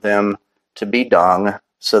count them to be dung,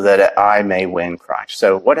 so that I may win Christ.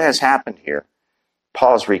 So what has happened here?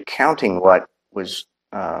 Paul's recounting what was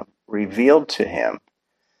revealed to him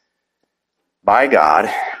by God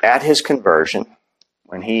at his conversion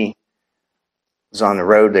when he was on the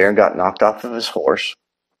road there and got knocked off of his horse.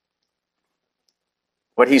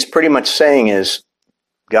 What he's pretty much saying is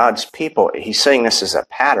God's people, he's saying this as a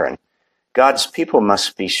pattern, God's people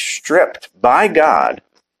must be stripped by God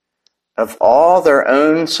of all their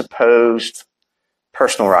own supposed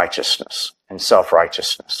personal righteousness and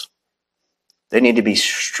self-righteousness. They need to be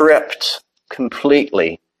stripped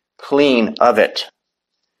completely clean of it.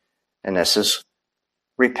 And this is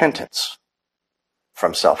repentance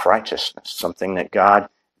from self-righteousness, something that God,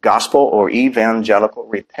 gospel or evangelical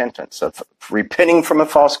repentance, of repenting from a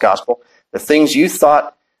false gospel, the things you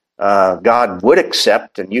thought God would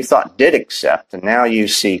accept and you thought did accept, and now you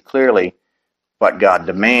see clearly what God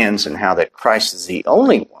demands and how that Christ is the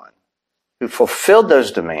only one who fulfilled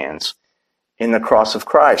those demands in the cross of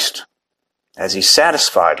Christ as he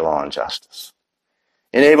satisfied law and justice,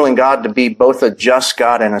 enabling God to be both a just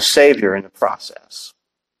God and a Savior in the process.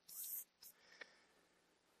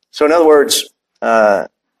 So in other words,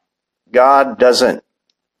 God doesn't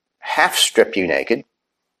half strip you naked,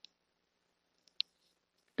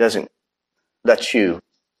 doesn't let you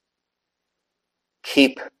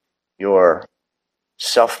keep your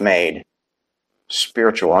self-made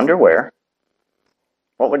spiritual underwear.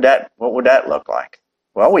 What would that look like?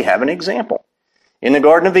 Well, we have an example. In the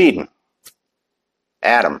Garden of Eden,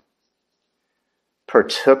 Adam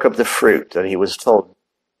partook of the fruit that he was told,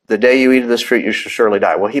 the day you eat of this fruit, you shall surely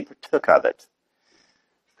die. Well, he partook of it.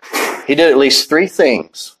 He did at least three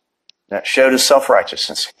things that showed his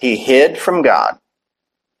self-righteousness. He hid from God,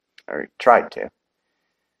 or he tried to.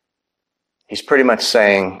 He's pretty much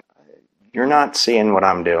saying, you're not seeing what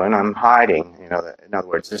I'm doing. I'm hiding. In other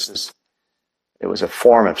words, this is It was a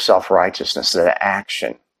form of self-righteousness. That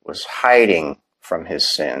action was hiding from his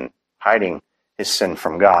sin, hiding his sin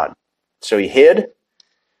from God. So he hid.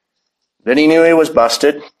 Then he knew he was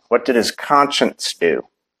busted. What did his conscience do?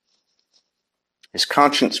 His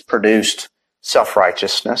conscience produced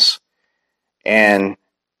self-righteousness, and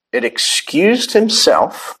it excused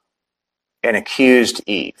himself and accused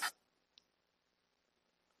Eve.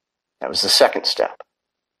 That was the second step.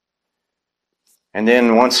 And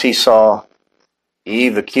then once he saw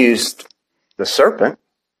Eve accused the serpent,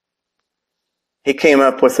 he came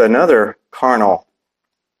up with another carnal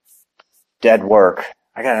dead work.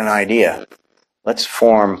 I got an idea. Let's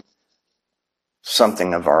form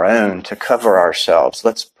something of our own to cover ourselves.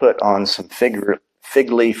 Let's put on some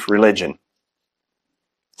fig leaf religion.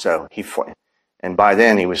 So and by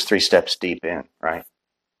then he was 3 steps deep in, right?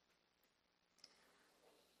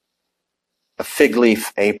 A fig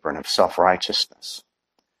leaf apron of self-righteousness.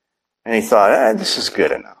 And he thought, this is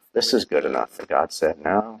good enough. This is good enough. And God said,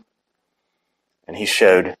 no. And he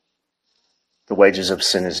showed the wages of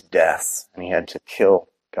sin is death. And he had to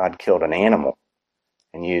God killed an animal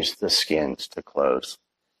and used the skins to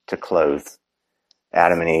clothe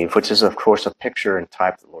Adam and Eve, which is, of course, a picture and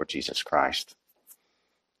type of the Lord Jesus Christ.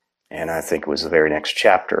 And I think it was the very next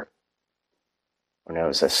chapter, or no, it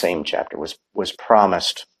was the same chapter, was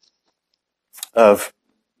promised of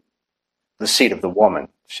the seed of the woman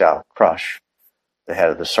shall crush the head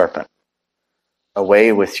of the serpent.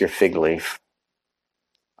 Away with your fig leaf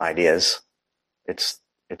ideas. It's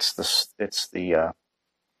the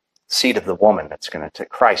seed of the woman that's going to take,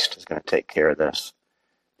 Christ is going to take care of this,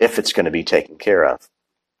 if it's going to be taken care of.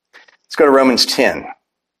 Let's go to Romans 10.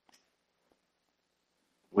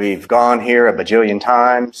 We've gone here a bajillion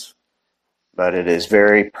times, but it is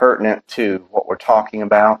very pertinent to what we're talking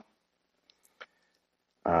about.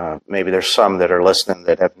 Maybe there's some that are listening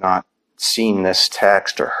that have not seen this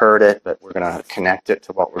text or heard it, but we're going to connect it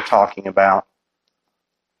to what we're talking about.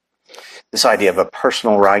 This idea of a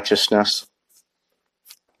personal righteousness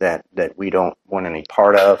that we don't want any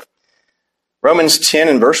part of. Romans 10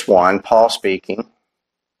 and verse 1, Paul speaking,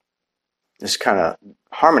 this kind of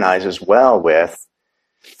harmonizes well with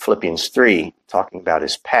Philippians 3, talking about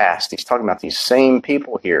his past. He's talking about these same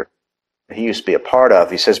people here that he used to be a part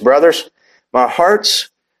of. He says, brothers, my heart's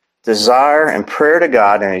desire and prayer to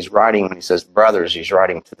God, and when he says brothers, he's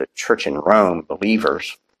writing to the church in Rome,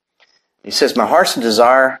 believers. He says, my heart's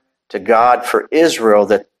desire to God for Israel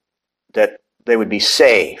that they would be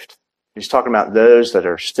saved. He's talking about those that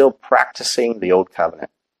are still practicing the old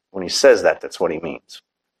covenant. When he says that, that's what he means.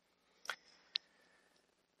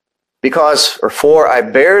 For I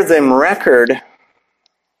bear them record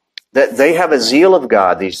that they have a zeal of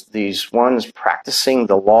God, these ones practicing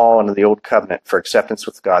the law under the old covenant for acceptance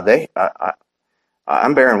with God.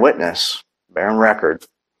 I'm bearing witness, bearing record,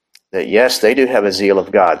 that yes, they do have a zeal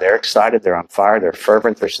of God. They're excited, they're on fire, they're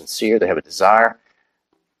fervent, they're sincere, they have a desire.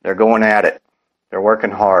 They're going at it. They're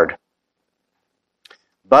working hard.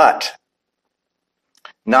 But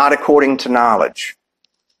not according to knowledge.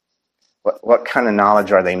 What kind of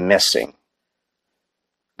knowledge are they missing?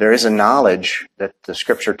 There is a knowledge that the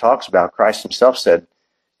Scripture talks about. Christ himself said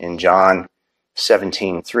in John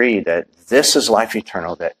 17:3 that this is life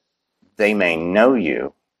eternal, that they may know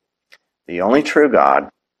you, the only true God,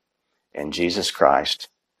 and Jesus Christ,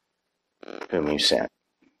 whom you sent.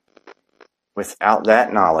 Without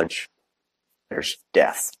that knowledge, there's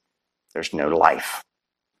death. There's no life.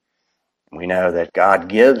 We know that God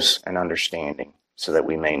gives an understanding so that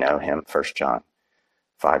we may know him. 1 John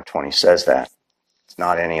 5:20 says that. It's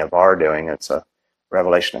not any of our doing. It's a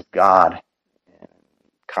revelation of God in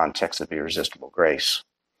context of irresistible grace.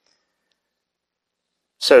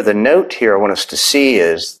 So the note here I want us to see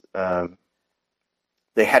is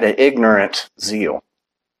they had an ignorant zeal.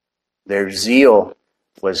 Their zeal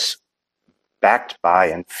was backed by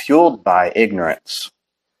and fueled by ignorance.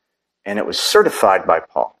 And it was certified by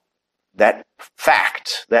Paul. That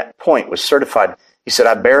fact, that point was certified. He said,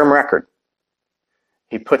 I bear him record.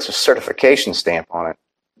 He puts a certification stamp on it.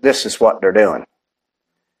 This is what they're doing.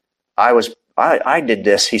 I did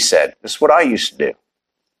this, he said. This is what I used to do.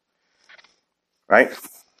 Right?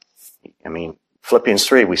 I mean, Philippians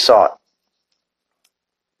 3, we saw it.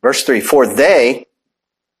 Verse 3, for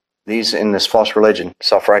these in this false religion,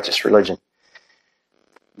 self-righteous religion,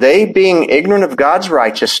 they being ignorant of God's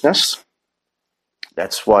righteousness,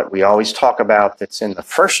 that's what we always talk about, that's in the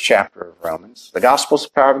first chapter of Romans. The gospel is the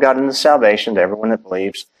power of God unto salvation to everyone that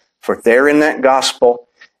believes. For there in that gospel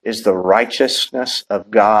is the righteousness of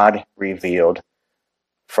God revealed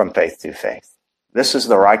from faith to faith. This is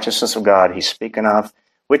the righteousness of God he's speaking of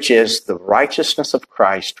which is the righteousness of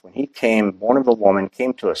Christ when he came, born of a woman,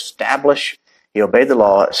 came to establish, he obeyed the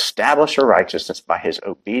law, establish a righteousness by his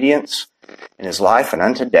obedience in his life and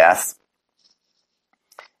unto death.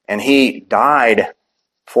 And he died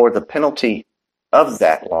for the penalty of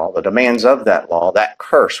that law, the demands of that law. That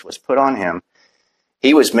curse was put on him.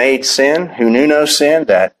 He was made sin, who knew no sin,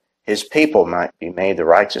 that his people might be made the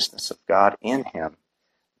righteousness of God in him.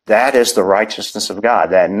 That is the righteousness of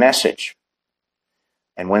God, that message.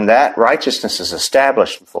 And when that righteousness is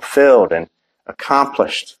established and fulfilled and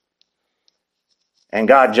accomplished, and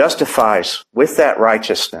God justifies with that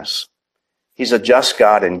righteousness, he's a just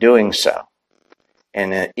God in doing so.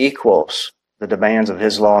 And it equals the demands of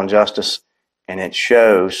his law and justice, and it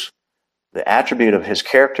shows the attribute of his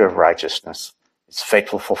character of righteousness. It's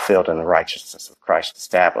faithful, fulfilled in the righteousness of Christ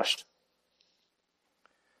established.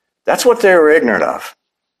 That's what they were ignorant of.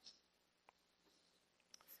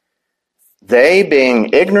 They, being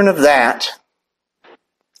ignorant of that,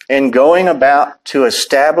 and going about to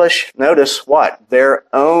establish, notice what? Their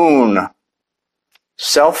own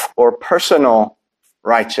self or personal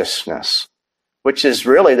righteousness, which is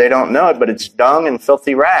really, they don't know it, but it's dung and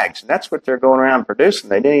filthy rags. And that's what they're going around producing.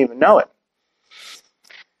 They didn't even know it.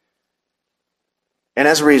 And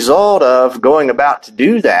as a result of going about to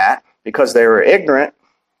do that, because they were ignorant,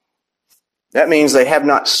 that means they have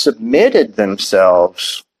not submitted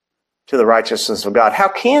themselves to the righteousness of God. How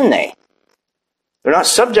can they? They're not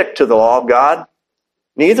subject to the law of God.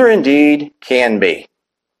 Neither indeed can be.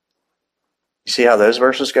 You see how those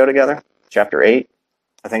verses go together? Chapter 8,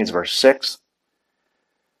 I think it's verse 6.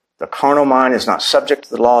 The carnal mind is not subject to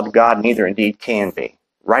the law of God, neither indeed can be.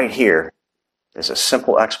 Right here is a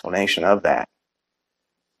simple explanation of that.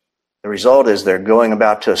 The result is they're going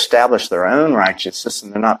about to establish their own righteousness,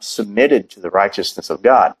 and they're not submitted to the righteousness of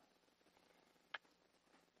God.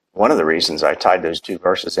 One of the reasons I tied those two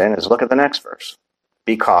verses in is look at the next verse.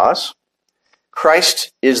 Because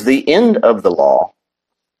Christ is the end of the law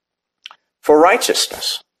for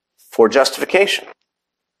righteousness, for justification.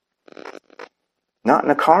 Not in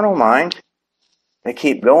a carnal mind. They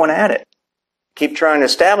keep going at it. Keep trying to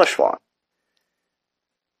establish one.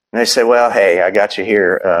 And they say, well, hey, I got you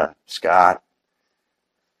here, Scott.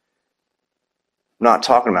 I'm not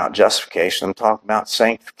talking about justification. I'm talking about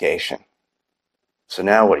sanctification. So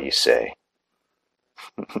now what do you say?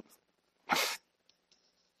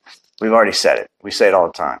 We've already said it. We say it all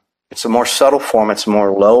the time. It's a more subtle form. It's a more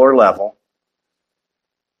lower level.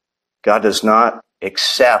 God does not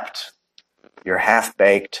accept your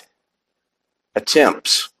half-baked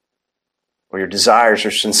attempts or your desires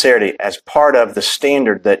or sincerity as part of the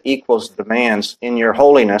standard that equals the demands in your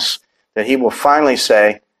holiness, that he will finally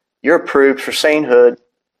say, you're approved for sainthood.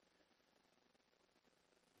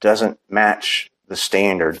 Doesn't match the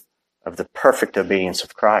standard of the perfect obedience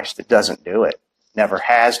of Christ. It doesn't do it. Never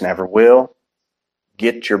has, never will.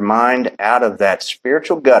 Get your mind out of that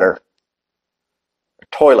spiritual gutter, or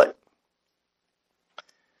toilet,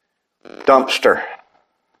 dumpster.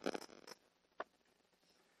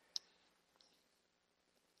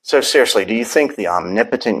 So seriously, do you think the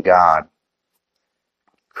omnipotent God,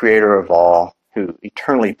 creator of all, who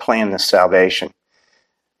eternally planned this salvation,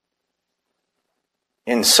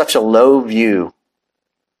 in such a low view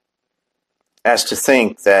as to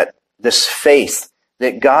think that this faith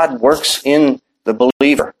that God works in the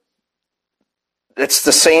believer, it's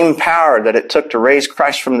the same power that it took to raise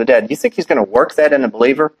Christ from the dead. Do you think he's going to work that in a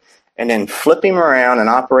believer and then flip him around and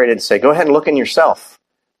operate it and say, go ahead and look in yourself?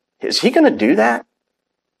 Is he going to do that?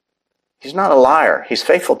 He's not a liar. He's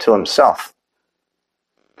faithful to himself.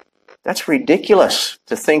 That's ridiculous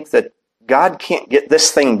to think that God can't get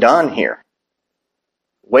this thing done here.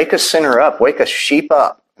 Wake a sinner up, wake a sheep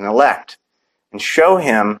up, an elect, and show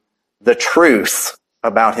him the truth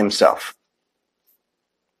about himself.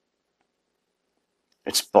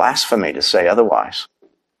 It's blasphemy to say otherwise.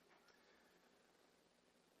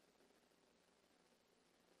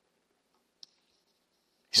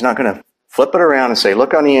 He's not going to flip it around and say,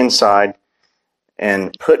 look on the inside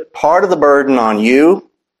and put part of the burden on you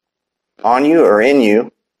or in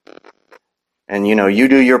you, and you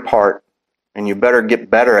do your part, and you better get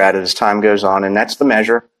better at it as time goes on, and that's the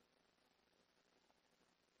measure.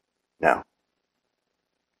 No.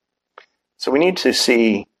 So we need to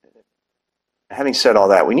see, having said all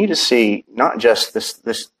that, we need to see not just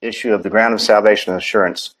this issue of the ground of salvation and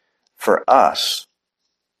assurance for us,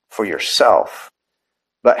 for yourself,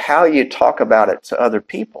 but how you talk about it to other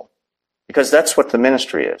people. Because that's what the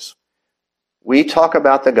ministry is. We talk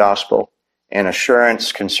about the gospel and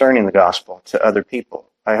assurance concerning the gospel to other people.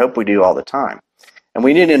 I hope we do all the time. And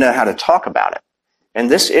we need to know how to talk about it. And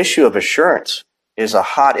this issue of assurance is a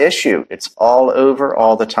hot issue. It's all over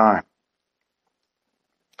all the time.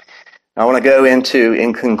 Now, I want to go into,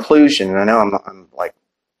 in conclusion, and I know I'm like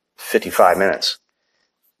 55 minutes.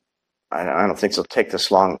 I don't think it'll take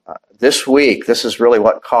this long. This week, this is really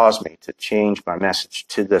what caused me to change my message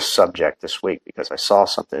to this subject this week, because I saw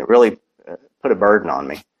something that really put a burden on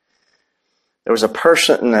me. There was a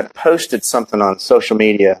person that posted something on social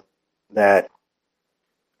media that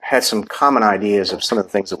had some common ideas of some of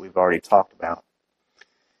the things that we've already talked about.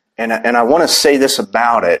 And I want to say this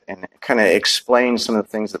about it and kind of explain some of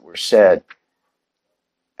the things that were said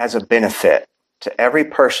as a benefit to every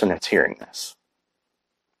person that's hearing this.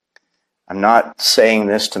 I'm not saying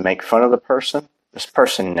this to make fun of the person. This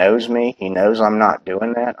person knows me. He knows I'm not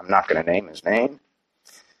doing that. I'm not going to name his name.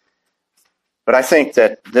 But I think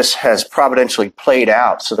that this has providentially played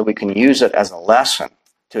out so that we can use it as a lesson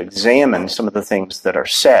to examine some of the things that are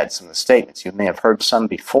said, some of the statements. You may have heard some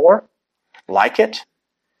before, like it.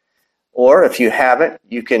 Or if you haven't,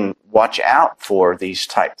 you can watch out for these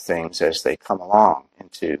type things as they come along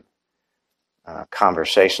into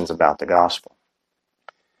conversations about the gospel.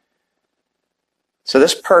 So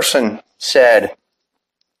this person said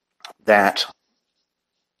that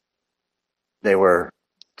they were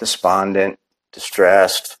despondent,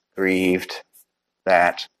 distressed, grieved,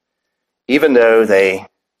 that even though they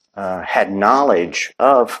had knowledge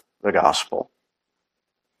of the gospel,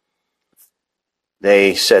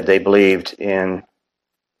 they said they believed in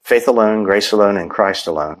faith alone, grace alone, and Christ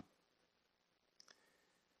alone.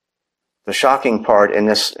 The shocking part in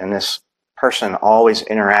this person always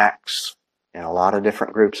interacts in a lot of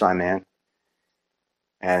different groups I'm in,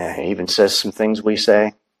 and he even says some things we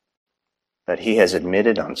say, that he has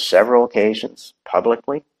admitted on several occasions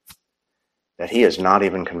publicly that he is not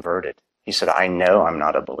even converted. He said, I know I'm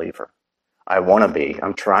not a believer. I want to be.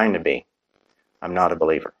 I'm trying to be. I'm not a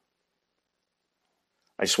believer.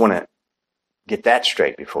 I just want to get that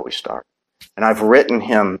straight before we start. And I've written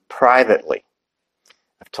him privately.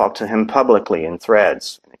 I've talked to him publicly in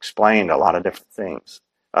threads and explained a lot of different things.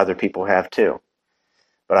 Other people have too.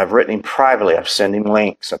 But I've written him privately. I've sent him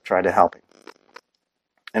links. I've tried to help him.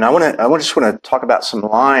 And I just want to talk about some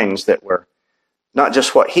lines that were not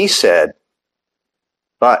just what he said,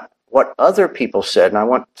 but what other people said. And I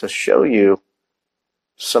want to show you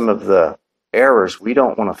some of the errors we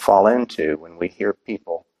don't want to fall into when we hear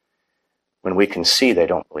people, when we can see they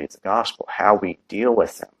don't believe the gospel, how we deal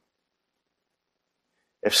with them.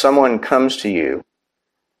 If someone comes to you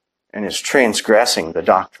and is transgressing the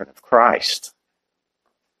doctrine of Christ,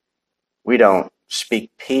 we don't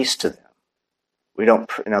speak peace to them. We don't,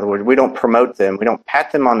 in other words, we don't promote them. We don't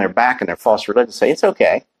pat them on their back in their false religion and say, it's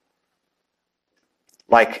okay.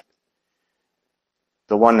 Like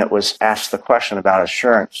the one that was asked the question about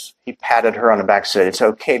assurance, he patted her on the back and said, it's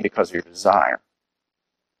okay because of your desire.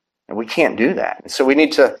 And we can't do that. And so we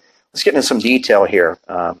need to, let's get into some detail here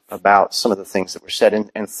about some of the things that were said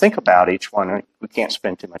and think about each one. We can't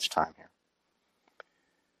spend too much time here.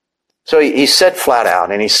 So he said flat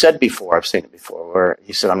out, and he said before, I've seen it before, where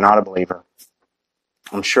he said, I'm not a believer.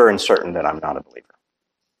 I'm sure and certain that I'm not a believer.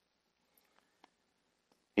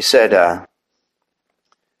 He said, the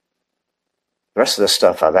rest of this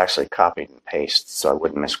stuff I've actually copied and pasted so I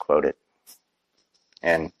wouldn't misquote it.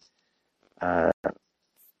 And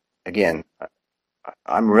again,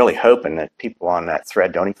 I'm really hoping that people on that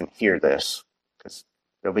thread don't even hear this, because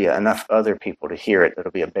there'll be enough other people to hear it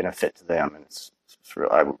that'll be a benefit to them. And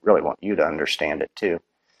I really want you to understand it too.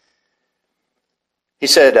 He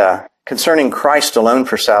said, concerning Christ alone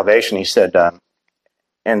for salvation, he said,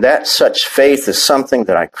 and that such faith is something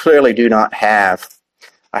that I clearly do not have.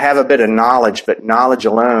 I have a bit of knowledge, but knowledge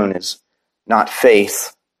alone is not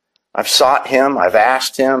faith. I've sought him, I've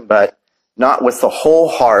asked him, but not with the whole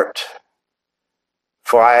heart,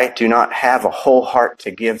 for I do not have a whole heart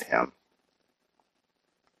to give him.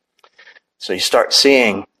 So you start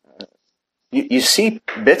seeing, you see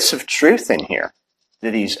bits of truth in here,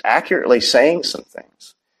 that he's accurately saying some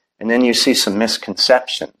things. And then you see some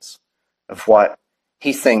misconceptions of what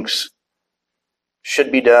he thinks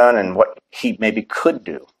should be done and what he maybe could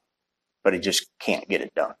do, but he just can't get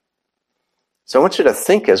it done. So I want you to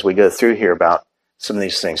think as we go through here about some of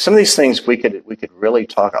these things. Some of these things we could really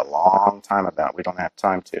talk a long time about. We don't have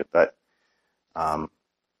time to, but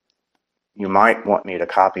you might want me to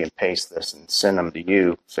copy and paste this and send them to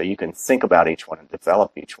you so you can think about each one and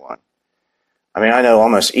develop each one. I mean, I know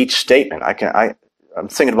almost each statement. I'm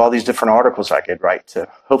thinking of all these different articles I could write to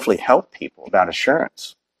hopefully help people about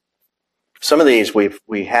assurance. Some of these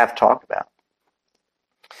we have talked about.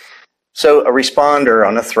 So a responder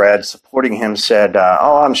on a thread supporting him said,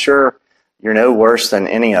 I'm sure you're no worse than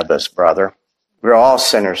any of us, brother. We're all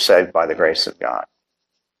sinners saved by the grace of God.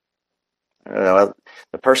 The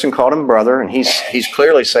person called him brother, and he's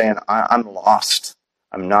clearly saying, I'm lost.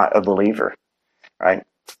 I'm not a believer, right?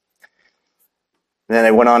 And then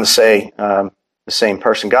they went on to say, the same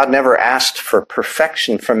person, God never asked for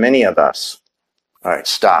perfection from any of us. All right,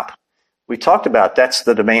 stop. We talked about that's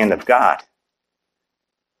the demand of God.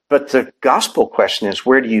 But the gospel question is,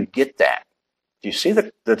 where do you get that? Do you see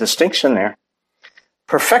the distinction there?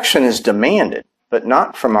 Perfection is demanded, but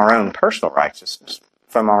not from our own personal righteousness,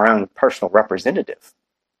 from our own personal representative.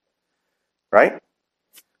 Right?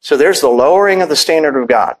 So there's the lowering of the standard of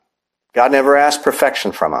God. God never asked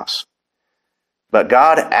perfection from us. But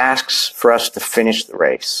God asks for us to finish the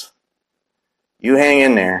race. You hang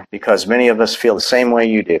in there, because many of us feel the same way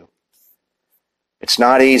you do. It's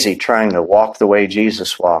not easy trying to walk the way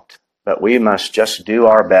Jesus walked, but we must just do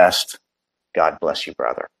our best. God bless you,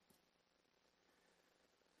 brother.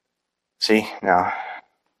 See, now,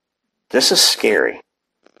 this is scary.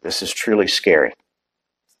 This is truly scary.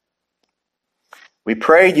 We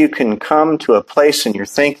pray you can come to a place in your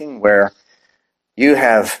thinking where you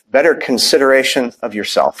have better consideration of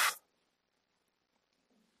yourself.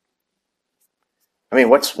 I mean,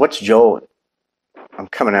 what's Joel? I'm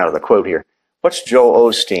coming out of the quote here. What's Joel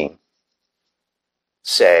Osteen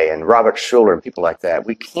say, and Robert Schuller and people like that?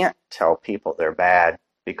 We can't tell people they're bad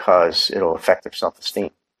because it'll affect their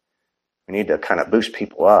self-esteem. We need to kind of boost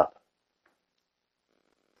people up.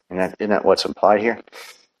 Isn't that what's implied here?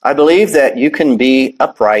 I believe that you can be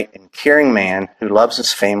upright and caring man who loves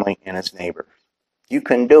his family and his neighbor. You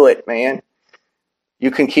can do it, man.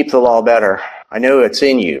 You can keep the law better. I know it's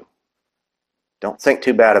in you. Don't think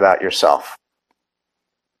too bad about yourself.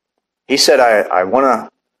 He said, I want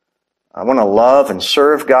to love and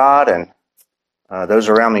serve God and those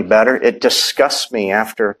around me better. It disgusts me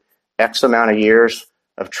after X amount of years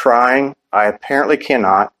of trying. I apparently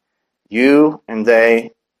cannot. You and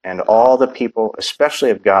they and all the people, especially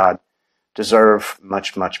of God, deserve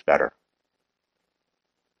much, much better.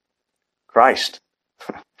 Christ.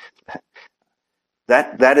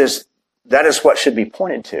 That is what should be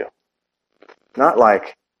pointed to. Not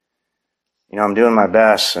like, I'm doing my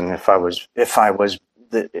best, and if I was,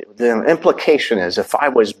 the implication is, if I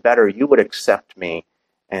was better, you would accept me,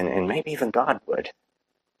 and maybe even God would.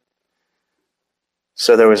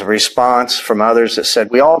 So there was a response from others that said,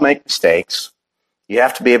 we all make mistakes. You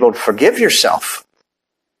have to be able to forgive yourself,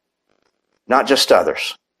 not just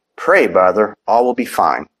others. Pray, brother, all will be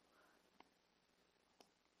fine.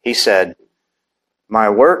 He said, my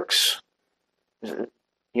works,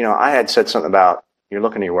 I had said something about you're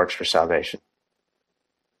looking at your works for salvation,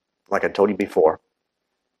 like I told you before.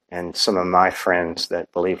 And some of my friends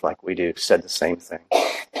that believe like we do said the same thing. And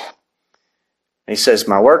he says,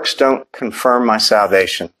 my works don't confirm my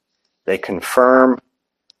salvation. They confirm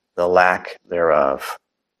the lack thereof.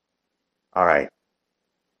 All right.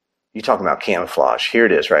 You talking about camouflage. Here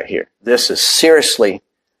it is right here. This is seriously,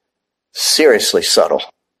 seriously subtle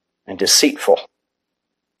and deceitful.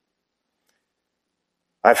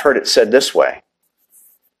 I've heard it said this way.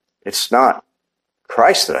 It's not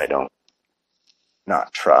Christ that I don't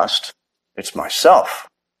not trust. It's myself.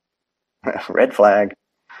 Red flag.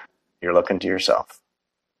 You're looking to yourself.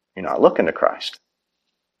 You're not looking to Christ.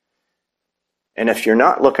 And if you're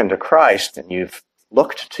not looking to Christ and you've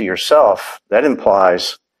looked to yourself, that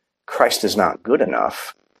implies Christ is not good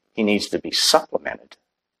enough. He needs to be supplemented.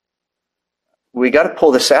 We got to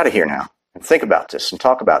pull this out of here now and think about this and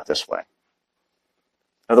talk about it this way.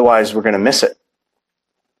 Otherwise, we're going to miss it.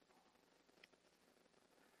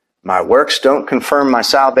 My works don't confirm my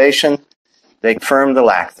salvation. They confirm the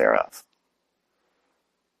lack thereof.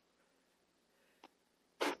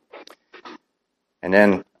 And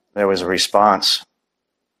then there was a response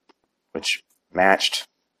which matched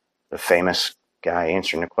the famous guy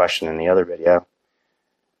answering the question in the other video.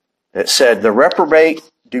 It said, the reprobate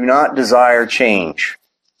do not desire change.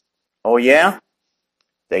 Oh yeah?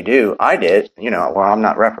 They do. I did. I'm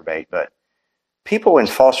not reprobate, but people in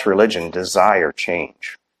false religion desire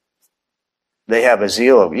change. They have a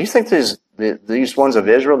zeal of, you think these ones of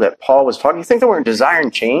Israel that Paul was talking, you think they weren't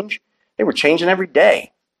desiring change? They were changing every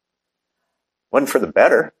day. Wasn't for the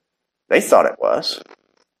better. They thought it was.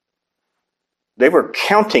 They were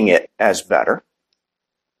counting it as better.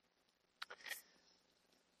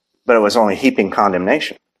 But it was only heaping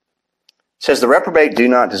condemnation. It says, the reprobate do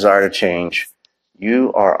not desire to change.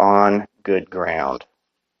 You are on good ground.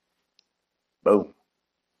 Boom.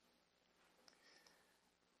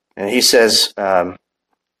 And he says, I'm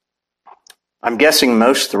guessing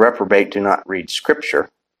most of the reprobate do not read Scripture,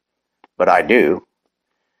 but I do.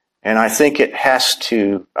 And I think it has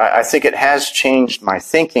changed my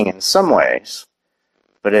thinking in some ways,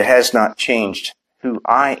 but it has not changed who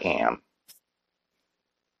I am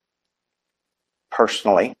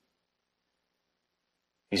personally.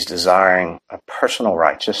 He's desiring a personal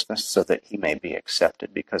righteousness so that he may be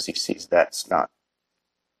accepted, because he sees that's not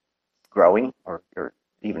growing or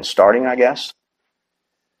even starting, I guess.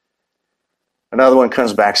 Another one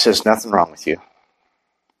comes back, says, nothing wrong with you.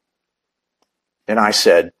 And I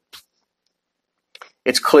said,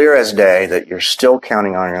 it's clear as day that you're still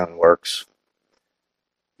counting on your own works.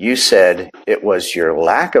 You said it was your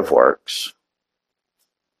lack of works.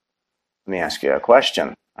 Let me ask you a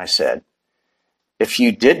question. I said, if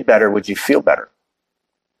you did better, would you feel better?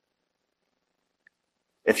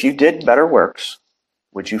 If you did better works,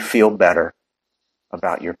 would you feel better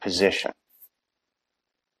about your position?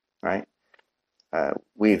 Right?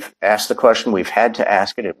 We've asked the question. We've had to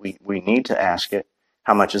ask it. We need to ask it.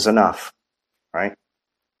 How much is enough? Right?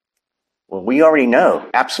 Well, we already know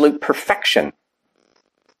absolute perfection.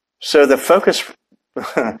 So the focus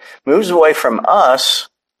moves away from us,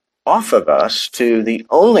 off of us, to the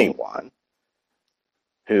only one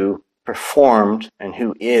who performed and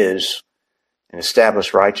who is an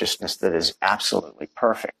established righteousness that is absolutely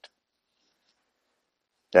perfect.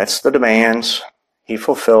 That's the demands. He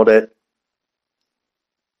fulfilled it.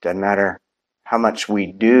 Doesn't matter how much we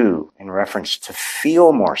do in reference to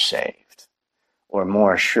feel more saved or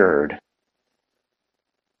more assured.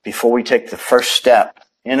 Before we take the first step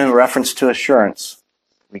in a reference to assurance,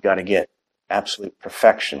 we got to get absolute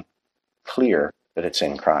perfection clear that it's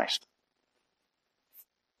in Christ.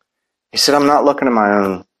 He said, I'm not looking at my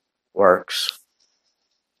own works.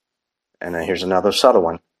 And then here's another subtle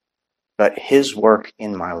one. But his work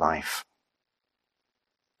in my life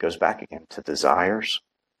goes back again to desires,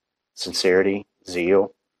 sincerity,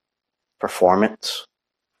 zeal, performance.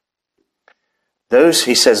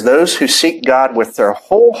 He says, those who seek God with their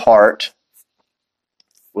whole heart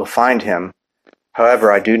will find him.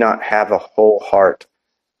 However, I do not have a whole heart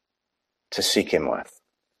to seek him with.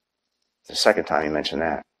 It's the second time he mentioned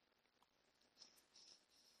that.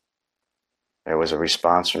 There was a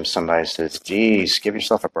response from somebody who says, geez, give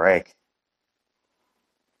yourself a break.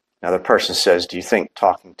 Another person says, do you think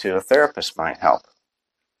talking to a therapist might help?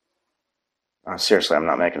 Seriously, I'm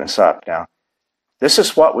not making this up. Now, this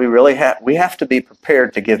is what we really have. We have to be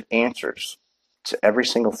prepared to give answers to every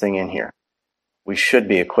single thing in here. We should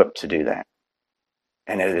be equipped to do that.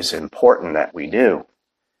 And it is important that we do.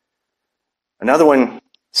 Another one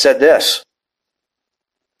said this,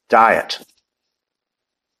 diet.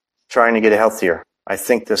 Trying to get healthier. I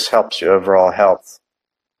think this helps your overall health.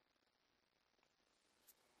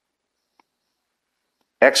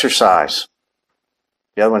 Exercise.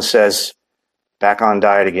 The other one says, back on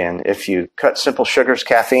diet again. If you cut simple sugars,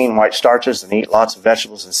 caffeine, white starches, and eat lots of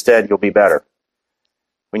vegetables instead, you'll be better.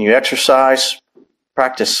 When you exercise,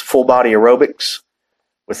 practice full body aerobics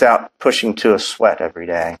without pushing to a sweat every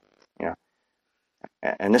day. You know.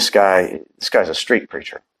 And this guy's a street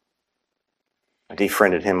preacher. I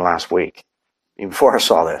defriended him last week, even before I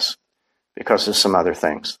saw this, because of some other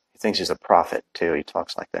things. He thinks he's a prophet, too. He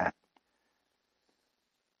talks like that.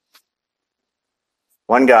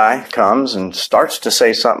 One guy comes and starts to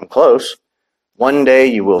say something close. One day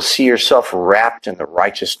you will see yourself wrapped in the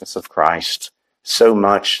righteousness of Christ, so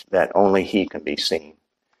much that only he can be seen.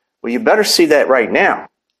 Well, you better see that right now.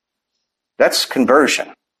 That's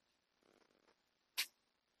conversion.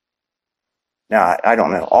 Now, I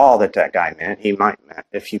don't know all that guy meant. He might meant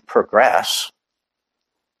if you progress,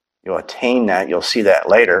 you'll attain that. You'll see that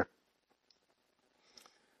later.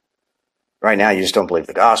 Right now, you just don't believe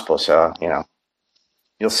the gospel, so,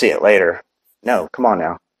 you'll see it later. No, come on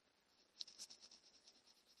now.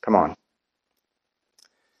 Come on.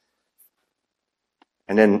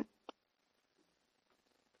 And then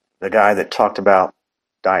the guy that talked about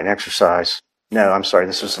diet and exercise. No, I'm sorry,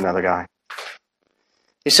 this was another guy.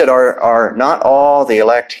 He said, are not all the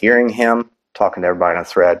elect hearing him? Talking to everybody on a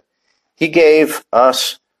thread. He gave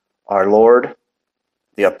us, our Lord,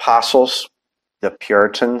 the apostles, the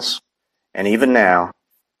Puritans, and even now,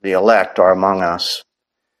 the elect are among us.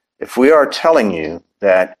 If we are telling you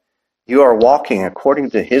that you are walking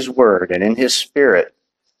according to his word and in his spirit,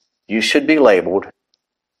 you should be labeled,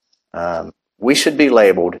 we should be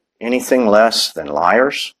labeled anything less than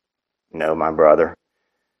liars? No, my brother.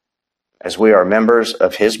 As we are members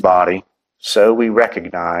of his body, so we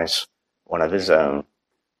recognize one of his own.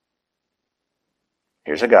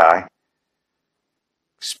 Here's a guy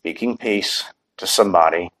speaking peace to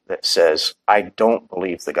somebody that says, I don't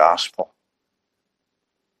believe the gospel.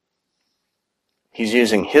 He's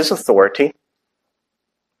using his authority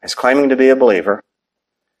is claiming to be a believer.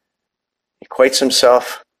 He equates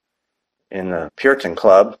himself in the Puritan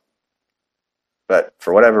club, but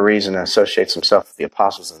for whatever reason associates himself with the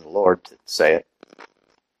apostles of the Lord to say it.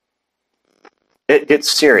 It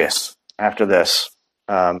gets serious after this.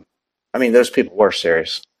 Those people were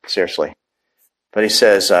serious, seriously. But he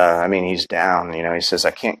says, he's down. He says,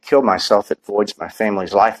 I can't kill myself. It voids my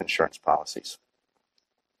family's life insurance policies.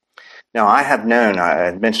 Now, I have known, I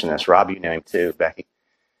had mentioned this, Rob, you know him too, Becky,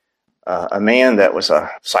 a man that was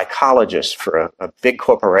a psychologist for a big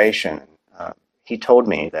corporation. He told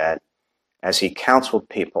me that as he counseled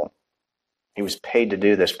people, he was paid to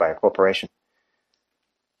do this by a corporation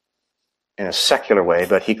in a secular way,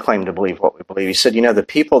 but he claimed to believe what we believe. He said, the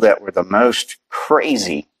people that were the most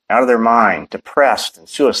crazy, out of their mind, depressed, and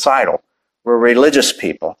suicidal were religious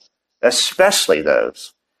people, especially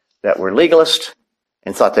those that were legalist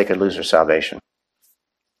and thought they could lose their salvation.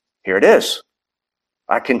 Here it is.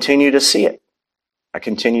 I continue to see it.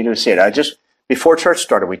 Before church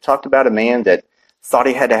started, we talked about a man that thought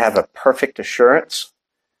he had to have a perfect assurance.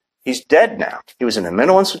 He's dead now. He was in a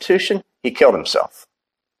mental institution. He killed himself.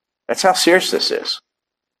 That's how serious this is.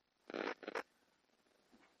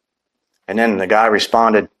 And then the guy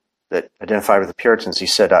responded that identified with the Puritans. He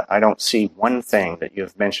said, I don't see one thing that you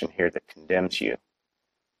have mentioned here that condemns you.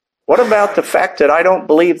 What about the fact that I don't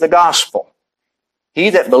believe the gospel? He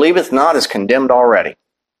that believeth not is condemned already.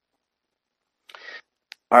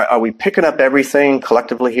 Are we picking up everything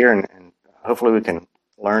collectively here and hopefully we can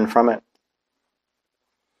learn from it?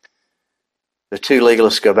 The two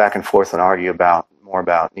legalists go back and forth and argue more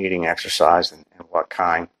about needing exercise and what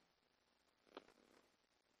kind.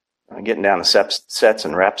 Getting down to sets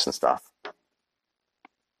and reps and stuff.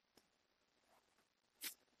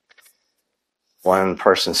 One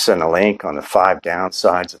person sent a link on the 5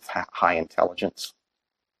 downsides of high intelligence.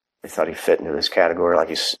 They thought he fit into this category, like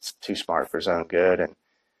he's too smart for his own good, and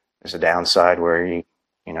there's a downside where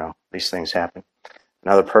these things happen.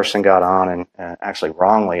 Another person got on and actually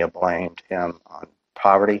wrongly blamed him on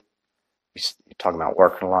poverty. He's talking about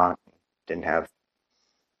working a lot, didn't have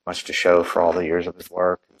much to show for all the years of his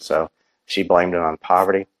work, and so she blamed him on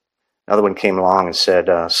poverty. Another one came along and said,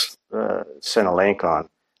 sent a link on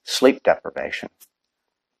sleep deprivation.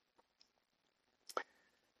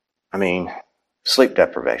 Sleep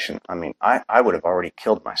deprivation. I would have already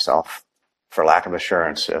killed myself for lack of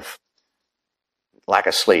assurance if lack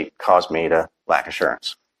of sleep caused me to lack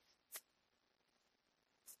assurance.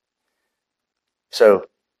 So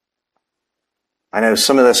I know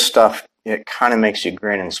some of this stuff, it kind of makes you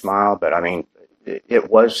grin and smile, but it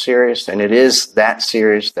was serious, and it is that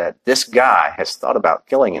serious that this guy has thought about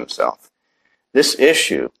killing himself. This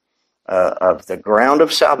issue of the ground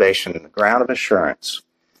of salvation and the ground of assurance,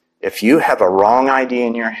 if you have a wrong idea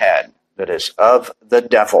in your head that is of the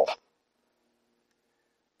devil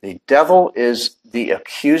is the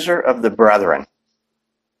accuser of the brethren.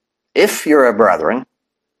 If you're a brethren,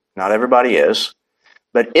 not everybody is,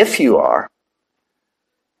 but if you are,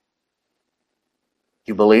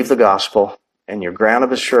 you believe the gospel, and your ground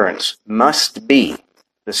of assurance must be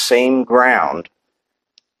the same ground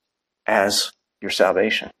as your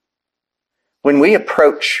salvation. When we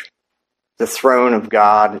approach the throne of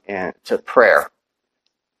God and to prayer,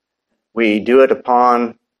 we do it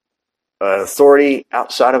upon authority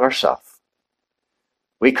outside of ourselves.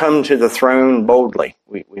 We come to the throne boldly.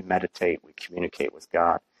 We meditate, we communicate with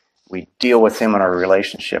God. We deal with Him in our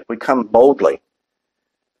relationship. We come boldly.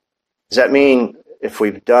 Does that mean if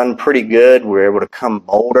we've done pretty good, we're able to come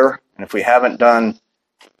bolder? And if we haven't done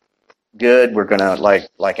good, we're going to,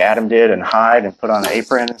 like Adam did, and hide and put on an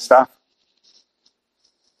apron and stuff?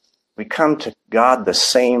 We come to God the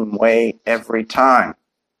same way every time,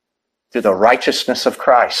 through the righteousness of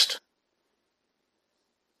Christ.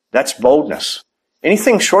 That's boldness.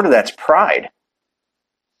 Anything short of that's pride.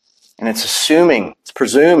 And it's assuming, it's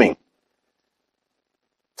presuming.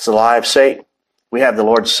 It's the lie of Satan. We have the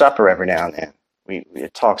Lord's Supper every now and then.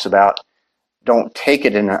 It talks about don't take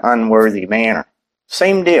it in an unworthy manner.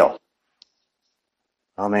 Same deal.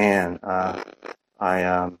 Oh man,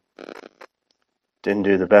 I didn't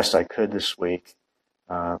do the best I could this week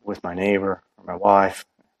with my neighbor or my wife.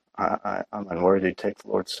 I'm unworthy to take the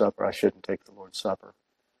Lord's Supper. I shouldn't take the Lord's Supper.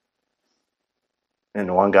 And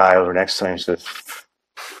the one guy over next to him says,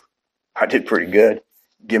 I did pretty good.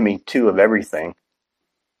 Give me 2 of everything.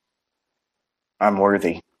 I'm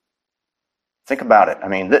worthy. Think about it.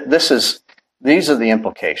 These are the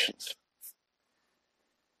implications.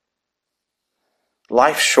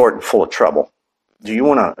 Life's short and full of trouble. Do you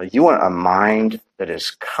want a mind that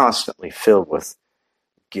is constantly filled with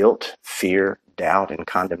guilt, fear, doubt, and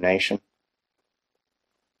condemnation?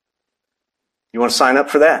 You want to sign up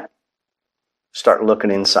for that? Start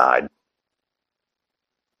looking inside.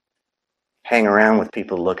 Hang around with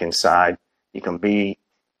people who look inside. You can be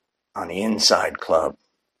on the inside club.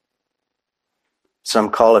 Some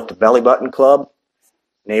call it the belly button club,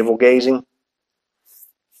 navel gazing,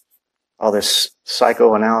 all this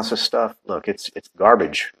psychoanalysis stuff. Look, it's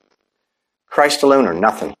garbage. Christ alone or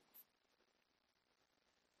nothing.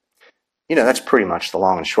 You know, that's pretty much the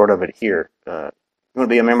long and short of it here. You want to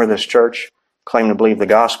be a member of this church, claim to believe the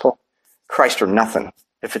gospel, Christ or nothing.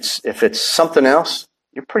 If it's something else,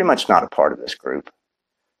 you're pretty much not a part of this group.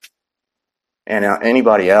 And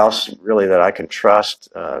anybody else really that I can trust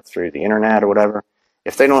through the internet or whatever,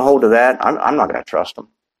 if they don't hold to that, I'm not going to trust them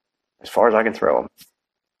as far as I can throw them.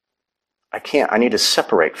 I can't. I need to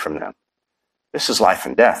separate from them. This is life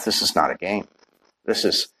and death. This is not a game. This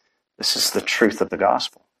is the truth of the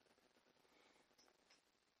gospel.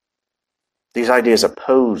 These ideas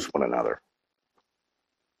oppose one another.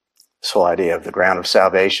 This whole idea of the ground of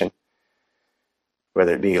salvation,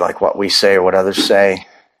 whether it be like what we say or what others say,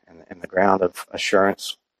 and the ground of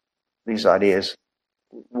assurance, these ideas,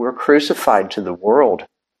 we're crucified to the world.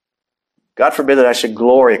 God forbid that I should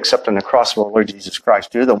glory except in the cross of our Lord Jesus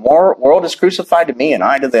Christ. The world is crucified to me and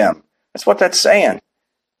I to them. That's what that's saying.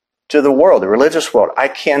 To the world, the religious world. I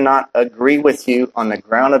cannot agree with you on the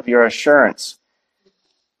ground of your assurance.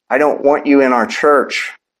 I don't want you in our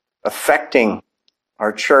church affecting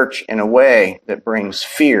our church in a way that brings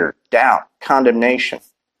fear, doubt, condemnation.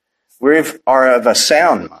 We are of a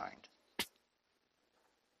sound mind.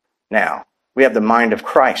 Now, we have the mind of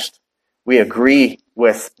Christ. We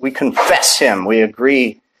confess him. We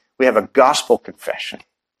agree. We have a gospel confession.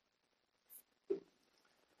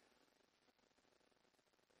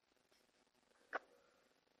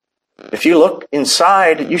 If you look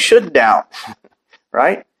inside, you should doubt,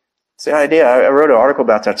 right? It's the idea. I wrote an article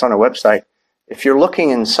about that. It's on our website. If you're looking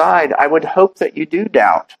inside, I would hope that you do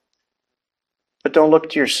doubt. But don't look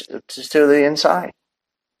to the inside.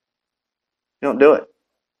 You don't do it.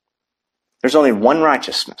 There's only one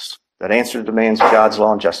righteousness that answers the demands of God's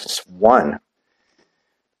law and justice. One.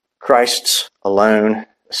 Christ's alone,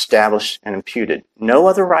 established and imputed. No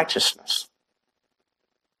other righteousness.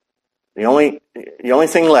 The only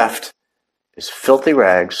thing left is filthy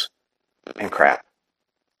rags and crap.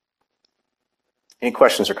 Any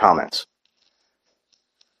questions or comments?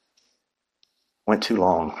 Went too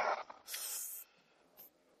long.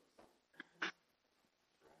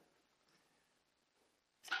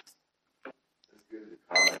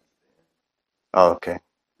 Oh, okay.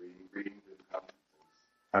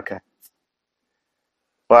 Okay.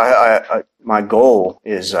 Well, my goal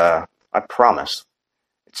is, I promise,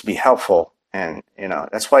 it's to be helpful, and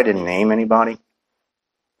that's why I didn't name anybody,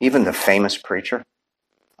 even the famous preacher.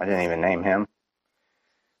 I didn't even name him.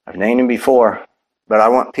 I've named him before, but I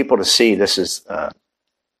want people to see this is,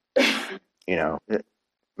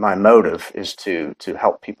 my motive is to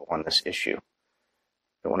help people on this issue.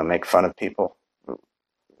 I don't want to make fun of people.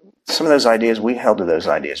 Some of those ideas, we held to those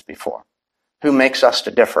ideas before. Who makes us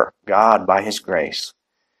to differ? God, by his grace,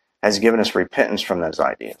 has given us repentance from those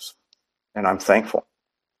ideas. And I'm thankful.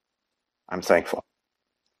 I'm thankful.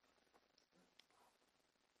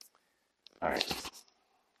 All right.